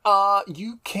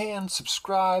 You can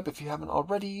subscribe if you haven't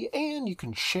already, and you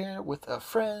can share with a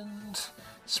friend.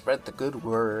 Spread the good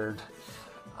word.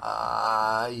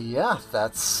 Yeah,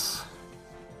 that's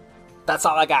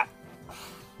all I got.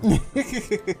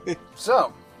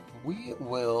 So, we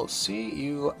will see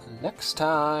you next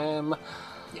time.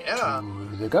 Yeah.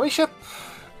 To the Gummy Ship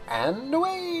and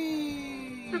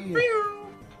away.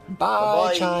 Bye,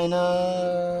 Bye-bye.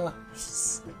 China.